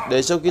trưởng rồi.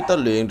 Để sau khi ta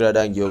luyện ra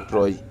đan dược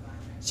rồi,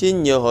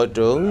 xin nhờ hội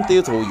trưởng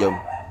tiêu thụ giùm.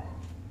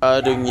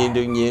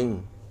 Đương nhiên.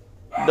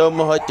 Đồ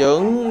mà hội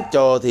trưởng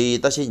cho thì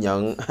ta sẽ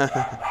nhận.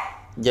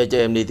 Giao cho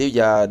em đi thiếu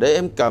gia, để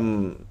em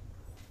cầm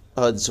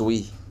hên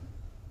xui.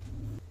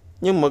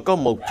 Nhưng mà có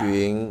một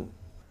chuyện.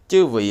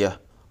 Chứ vì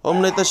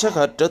hôm nay ta sát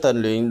hạch trở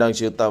thành luyện đan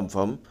sư tam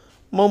phẩm.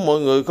 Mong mọi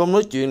người không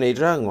nói chuyện này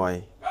ra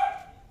ngoài.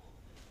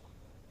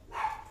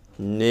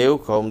 Nếu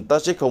không ta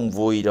sẽ không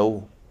vui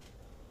đâu.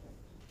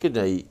 Cái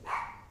này,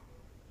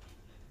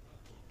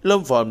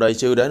 Lâm Phàm đại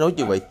sư đã nói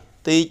như vậy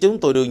thì chúng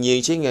tôi đương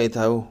nhiên sẽ nghe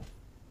theo.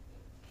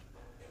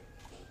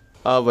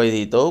 Vậy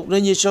thì tốt. Nếu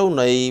như sau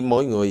này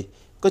mọi người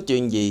có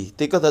chuyện gì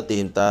thì có thể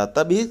tìm ta.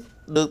 Ta biết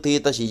được thì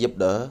ta sẽ giúp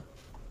đỡ.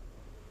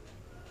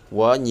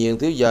 Quả nhiên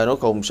thiếu gia nói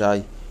không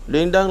sai.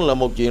 Luyện đan là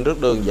một chuyện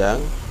rất đơn giản.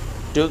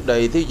 Trước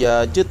đây thiếu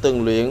gia chưa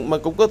từng luyện mà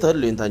cũng có thể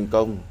luyện thành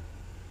công.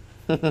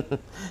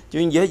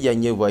 Chuyện dễ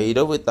dàng như vậy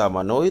đối với ta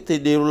mà nói thì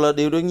đều là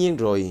điều đương nhiên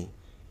rồi.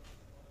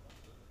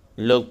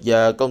 Lục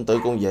và công tử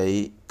cũng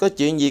vậy. Có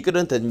chuyện gì cứ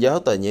đến thỉnh giáo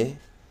ta nhé.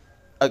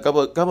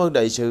 Cảm ơn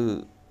đại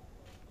sư.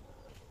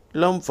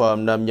 Lâm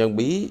Phàm nam nhân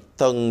bí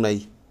thân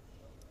này,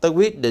 ta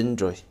quyết định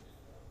rồi.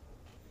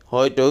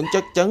 Hội trưởng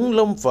chắc chắn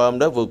Lâm Phàm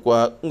đã vượt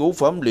qua ngũ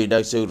phẩm luyện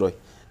đan sư rồi.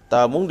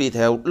 Ta muốn đi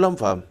theo Lâm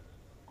Phàm.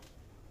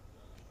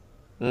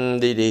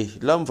 Đi đi,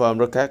 Lâm Phàm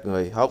rất khác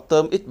người, học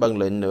tôm ít bằng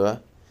lệnh nữa.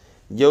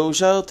 Dù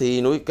sao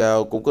thì núi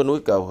cao cũng có núi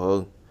cao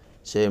hơn.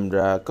 Xem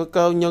ra có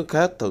cao nhân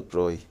khác thật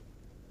rồi.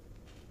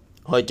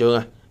 Hội trưởng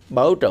à,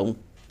 bảo trọng,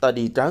 ta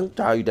đi tráng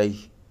trai đây.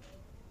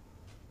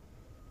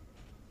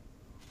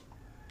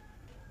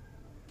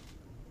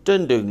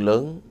 Trên đường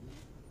lớn.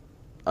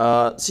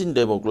 Xin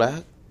đợi một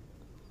lát.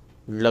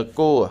 Là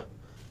cô à?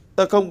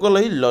 Ta không có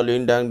lấy lò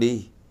luyện đan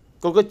đi.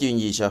 Cô có chuyện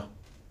gì sao?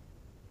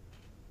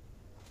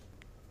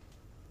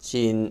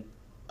 Xin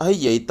hãy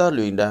dạy ta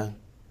luyện đan.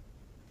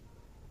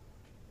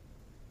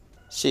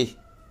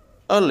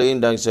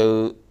 Luyện đan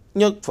sư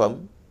nhất phẩm,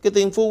 cái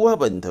tiên phú quá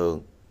bình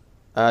thường.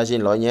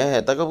 Xin lỗi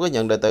nhé, ta không có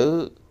nhận đệ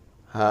tử.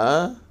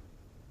 Hả?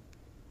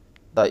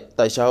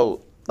 Tại sao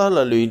ta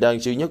là luyện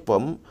đan sư nhất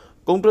phẩm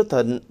cũng trở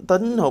thành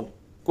tánh học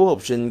của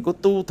học sinh của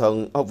tu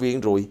thần học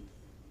viện rồi?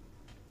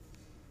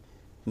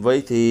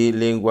 Vậy thì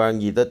liên quan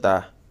gì tới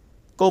ta?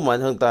 Cô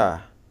mạnh hơn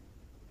ta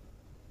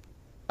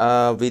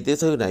à? Vì tiểu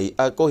thư này,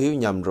 cô hiểu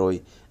nhầm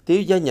rồi.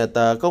 Thiếu gia nhà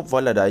ta không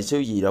phải là đại sư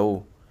gì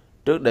đâu.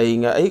 Trước đây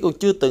ngài ấy cũng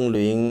chưa từng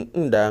luyện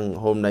đàn,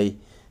 hôm nay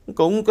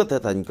cũng có thể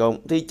thành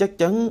công thì chắc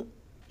chắn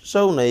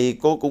sau này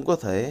cô cũng có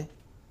thể.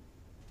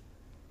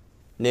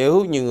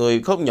 Nếu như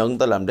người không nhận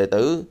ta làm đệ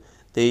tử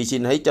thì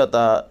xin hãy cho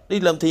ta đi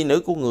làm thi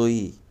nữ của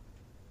người.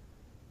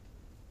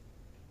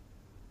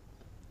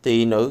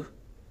 Thi nữ?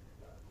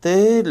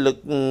 Thế lực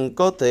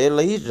có thể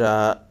lấy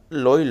ra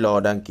lối lò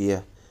đàn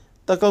kia,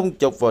 ta không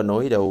chọc vào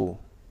nổi đầu.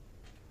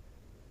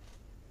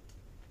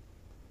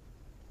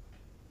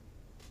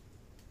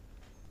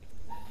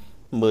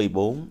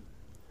 14.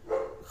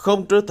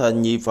 Không trở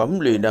thành nhị phẩm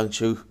luyện đan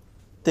sư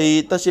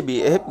thì ta sẽ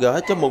bị ép gả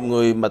cho một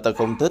người mà ta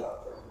không thích.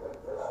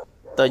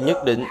 Ta nhất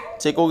định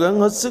sẽ cố gắng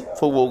hết sức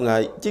phục vụ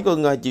ngài, chỉ có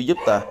ngài chịu giúp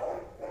ta.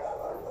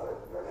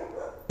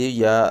 Thiếu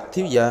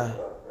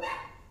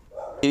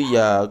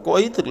gia, cô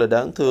ấy thật là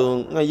đáng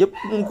thương, ngài giúp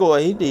cô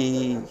ấy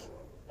đi.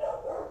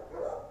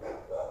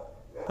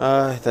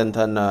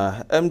 Thành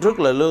à, em rất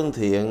là lương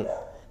thiện.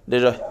 Được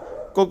rồi,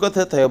 cô có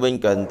thể theo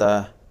bên cạnh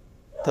ta.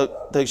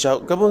 Thật sao?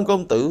 Cảm ơn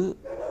công tử.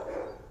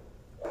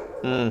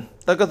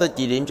 Ta có thể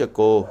chỉ điểm cho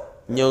cô,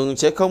 nhưng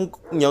sẽ không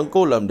nhận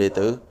cô làm đệ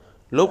tử.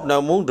 Lúc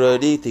nào muốn rời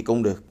đi thì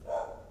cũng được.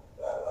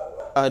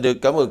 Được,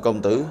 cảm ơn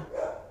công tử.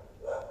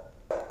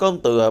 Công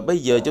tử à, bây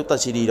giờ chúng ta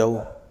sẽ đi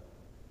đâu?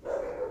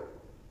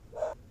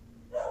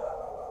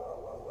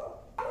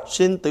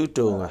 Sinh tử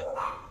trường à?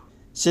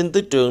 Sinh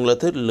tử trường là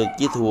thế lực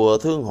chỉ thua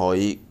thương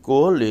hội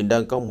của luyện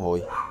đan công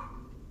hội,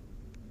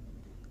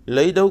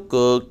 lấy đấu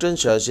cược trên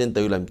sở sinh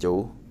tử làm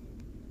chủ.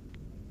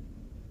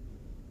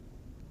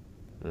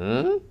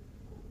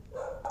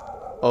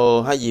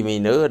 Hai dì mì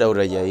nữ ở đâu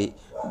rồi vậy?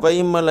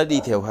 Vậy mà lại đi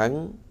theo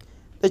hắn.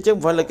 Thế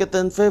chẳng phải là cái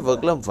tên phế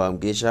vật Lâm Phàm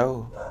kia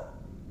sao?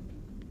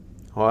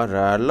 Hóa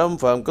ra Lâm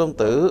Phàm công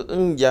tử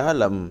giả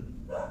lầm.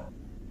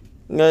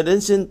 Ngài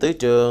đến sinh tử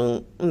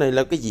trường này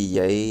làm cái gì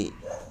vậy?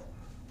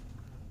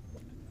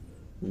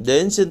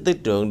 Đến sinh tử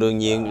trường đương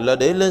nhiên là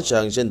để lên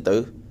sàn sinh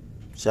tử.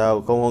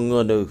 Sao không hoan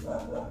nghênh được?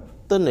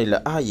 Tên này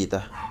là ai vậy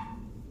ta?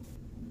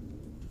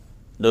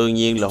 Đương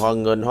nhiên là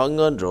hoan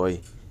nghênh rồi.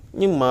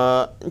 Nhưng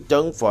mà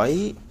chẳng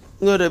phải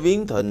ngươi đã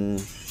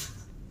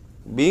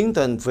biến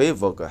thành phế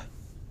vật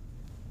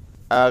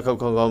à?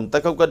 Không, ta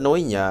không có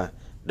nói nhà.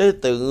 Để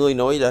từ ngươi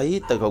nói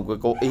đấy, ta không có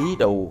cố ý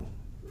đâu.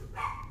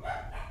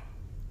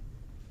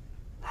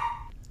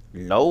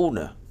 Lâu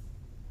nè,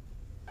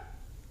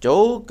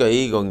 chỗ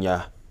kỵ gần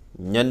nhà,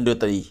 nhanh đưa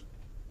ta đi.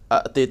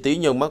 Thì tiểu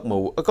nhân mắt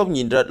mù, không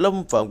nhìn ra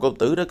Lâm Phàm công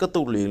tử đã có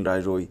tu luyện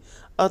lại rồi.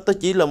 Ta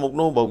chỉ là một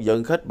nô bộc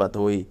dẫn khách mà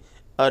thôi.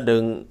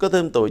 Đừng có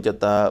thêm tội cho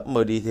ta,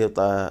 mời đi theo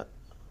ta.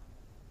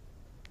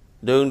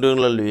 Đường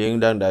là luyện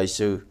đan đại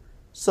sư,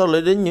 sao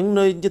lại đến những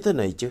nơi như thế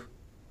này chứ?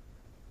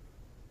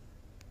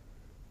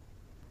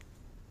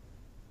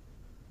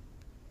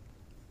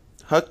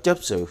 Hất chấp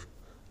sự.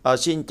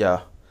 Xin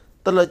chào,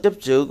 ta là chấp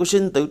sự của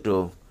sinh tử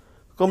trường.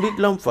 Không biết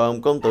Lâm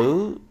Phàm công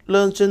tử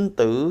lên sinh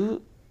tử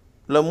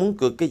là muốn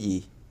cược cái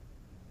gì?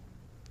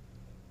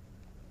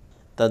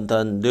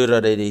 Thành đưa ra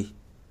đây đi.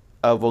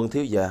 Vâng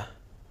thiếu gia.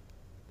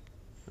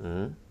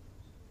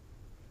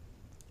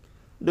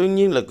 Đương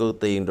nhiên là cược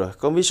tiền rồi,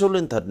 không biết số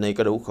linh thạch này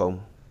có đủ không?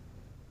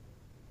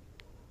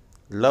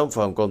 Lâm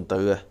Phàm công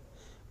tử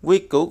quy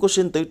củ của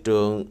sinh tử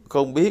trường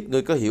không biết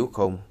ngươi có hiểu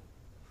không?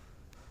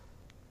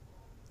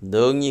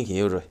 Đương nhiên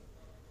hiểu rồi.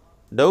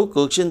 Đấu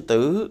cược sinh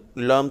tử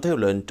làm theo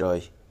lệnh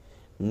trời,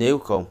 nếu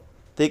không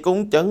thì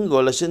cũng chẳng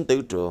gọi là sinh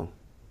tử trường.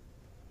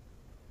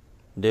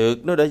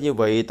 Được, nói đã như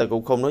vậy ta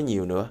cũng không nói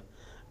nhiều nữa.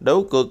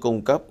 Đấu cược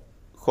cùng cấp,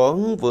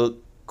 khoán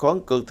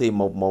cược thì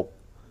 1-1,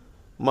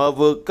 mà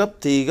vượt cấp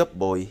thì gấp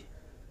bội.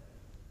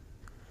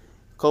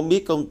 Không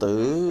biết công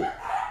tử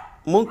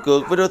muốn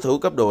cược với đối thủ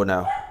cấp độ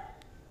nào?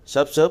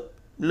 Sắp xếp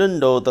lên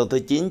đồ tầng thứ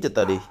 9 cho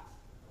ta đi.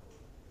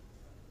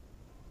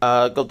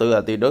 Công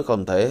tử tuyệt đối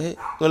không thể.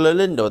 Người lên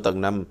lên đồ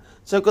tầng 5,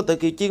 sao có thể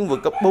khiêu chiến vượt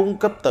cấp 4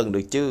 cấp tầng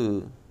được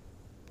chứ?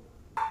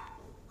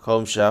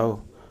 Không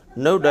sao,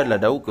 nếu đã là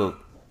đấu cược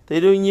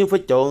thì đương nhiên phải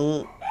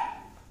chọn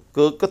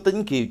cược có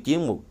tính khiêu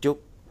chiến một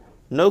chút.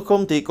 Nếu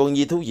không thì còn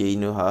gì thú vị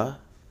nữa hả?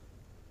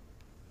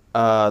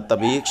 Ta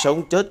biết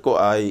sống chết của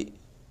ai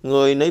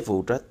người nấy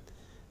phụ trách.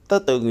 Ta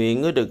tự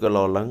nguyện, ngươi đừng có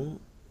lo lắng.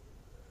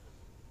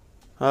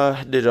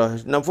 Được rồi,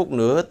 5 phút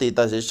nữa thì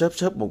ta sẽ sắp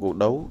xếp một cuộc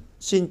đấu.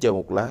 Xin chờ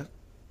một lát.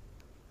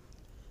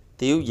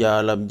 Thiếu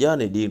già làm giá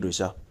này điên rồi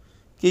sao?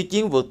 Khi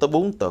chiến vượt tới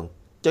 4 tầng,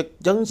 chắc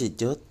chắn sẽ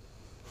chết.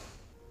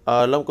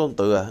 Long công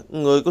tử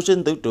người có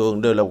sinh tử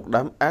trường đều là một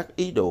đám ác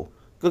ý đồ,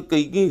 cực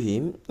kỳ nguy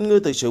hiểm. Ngươi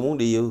thực sự muốn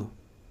đi ư?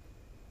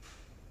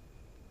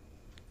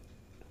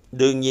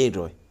 Đương nhiên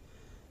rồi.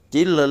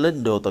 Chỉ là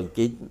lên đồ tầng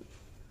 9,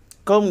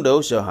 không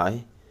độ sợ hãi,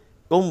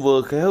 cũng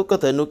vừa khéo có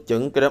thể nuốt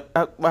chửng cái đám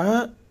ác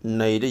bá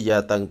này để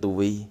gia tăng tu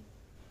vi.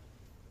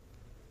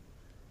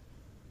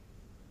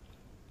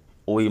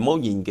 Ui, máu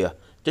nhìn kìa,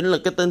 chính là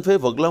cái tên phế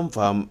vật Lâm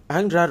Phàm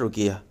án ra rồi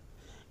kìa.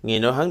 Nghe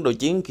nói hắn đội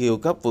chiến khiêu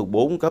cấp vượt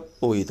 4 cấp.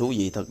 Ui, thú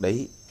vị thật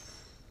đấy.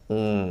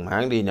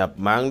 Hắn đi nhập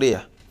mạng đi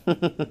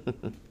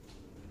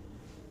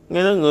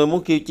Nghe nói người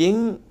muốn khiêu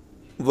chiến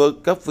vượt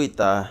cấp với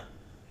ta.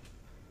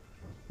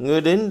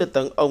 Người đến để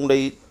tận ông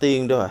đây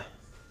tiền đó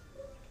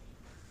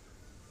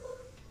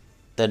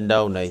Tên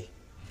đau này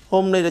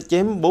hôm nay đã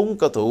chém 4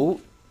 cao thủ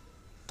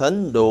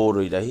thánh đồ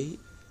rồi đấy.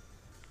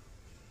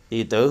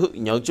 Thì tử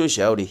nhận số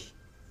xạo đi.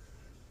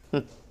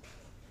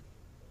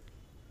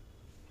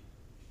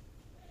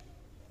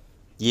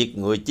 Giết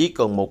người chỉ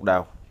còn một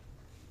đào.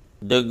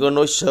 Đừng có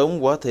nói sớm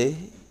quá thế.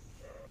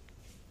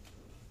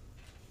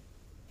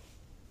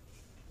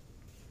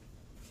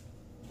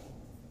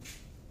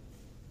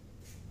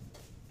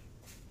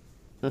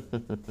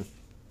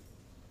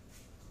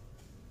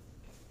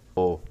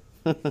 Ồ.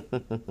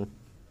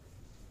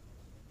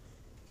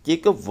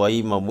 Chỉ có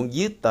vậy mà muốn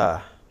giết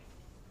ta?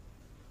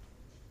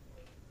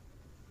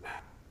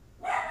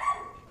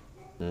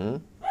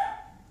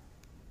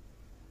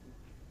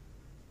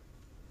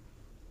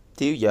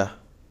 Thiếu gia,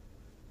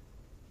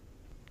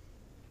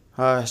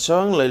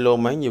 sáng lại lộ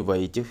mãn như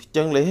vậy chứ?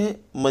 Chẳng lẽ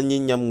mình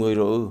nhìn nhầm người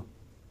rồi?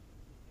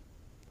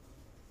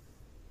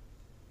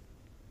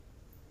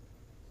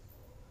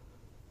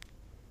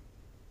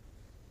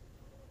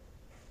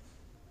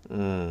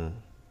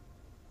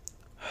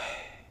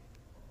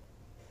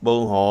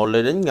 Bọn họ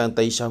lại đến ngang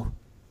tay sao?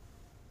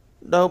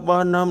 Đau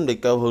 3 năm để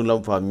cao hơn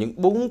Lâm Phàm những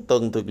 4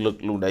 tầng thực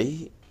lực luôn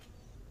đấy.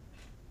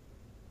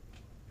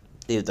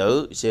 Tiểu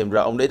tử, xem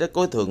ra ông đấy đã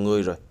coi thường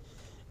ngươi rồi.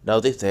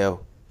 Đầu tiếp theo,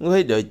 ngươi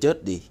hãy đợi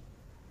chết đi.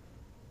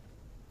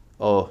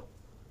 Ồ,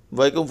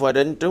 vậy cũng phải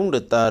đánh trúng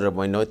được ta rồi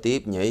mới nói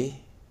tiếp nhỉ?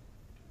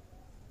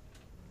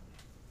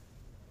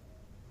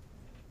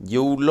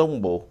 Du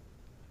Long Bộ.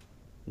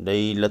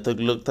 Đây là thực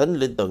lực thánh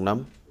lên tầng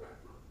 5.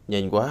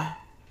 Nhanh quá.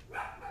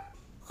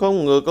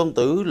 Không ngờ công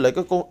tử lại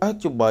có con ác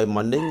cho bài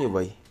mạnh đến như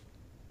vậy.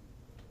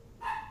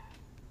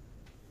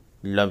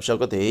 Làm sao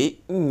có thể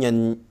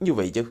nhanh như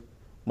vậy chứ?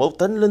 Một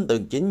thánh lên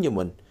tầng 9 như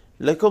mình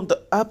lại không thể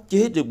áp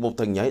chế được một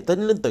thằng nhảy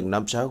thánh lên tầng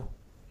 5 sao?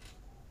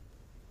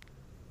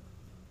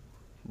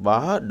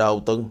 Bá Đào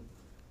Tần.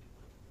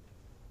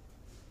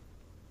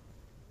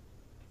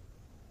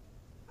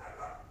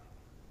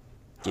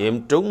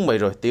 Chém trúng mày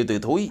rồi, tiêu tử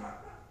thúi.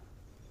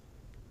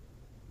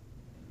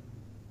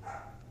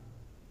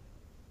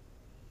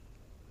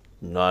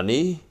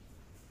 Nani?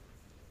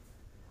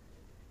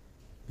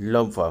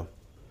 Lâm Phàm,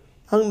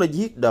 hắn đã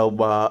giết Đào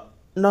bà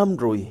Nam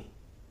rồi.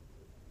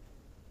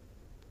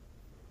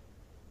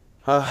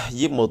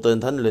 Giết một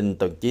tên thánh linh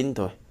tầng 9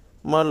 thôi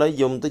mà lại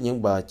dùng tới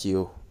những 3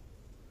 chiều.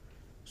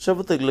 So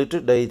với thực lực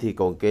trước đây thì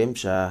còn kém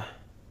xa.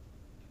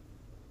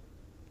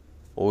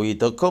 Ôi,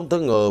 thật không thể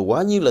ngờ,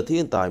 quả nhiên là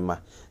thiên tài mà.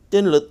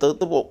 Trên lịch tự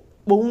tới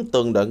 4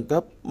 tầng đẳng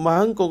cấp mà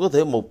hắn còn có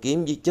thể một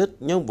kiếm giết chết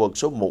nhân vật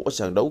số 1 ở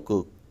sàn đấu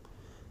cược.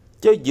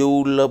 Cho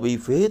dù là bị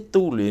phế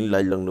tu luyện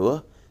lại lần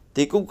nữa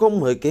thì cũng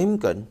không hề kém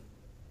Cảnh.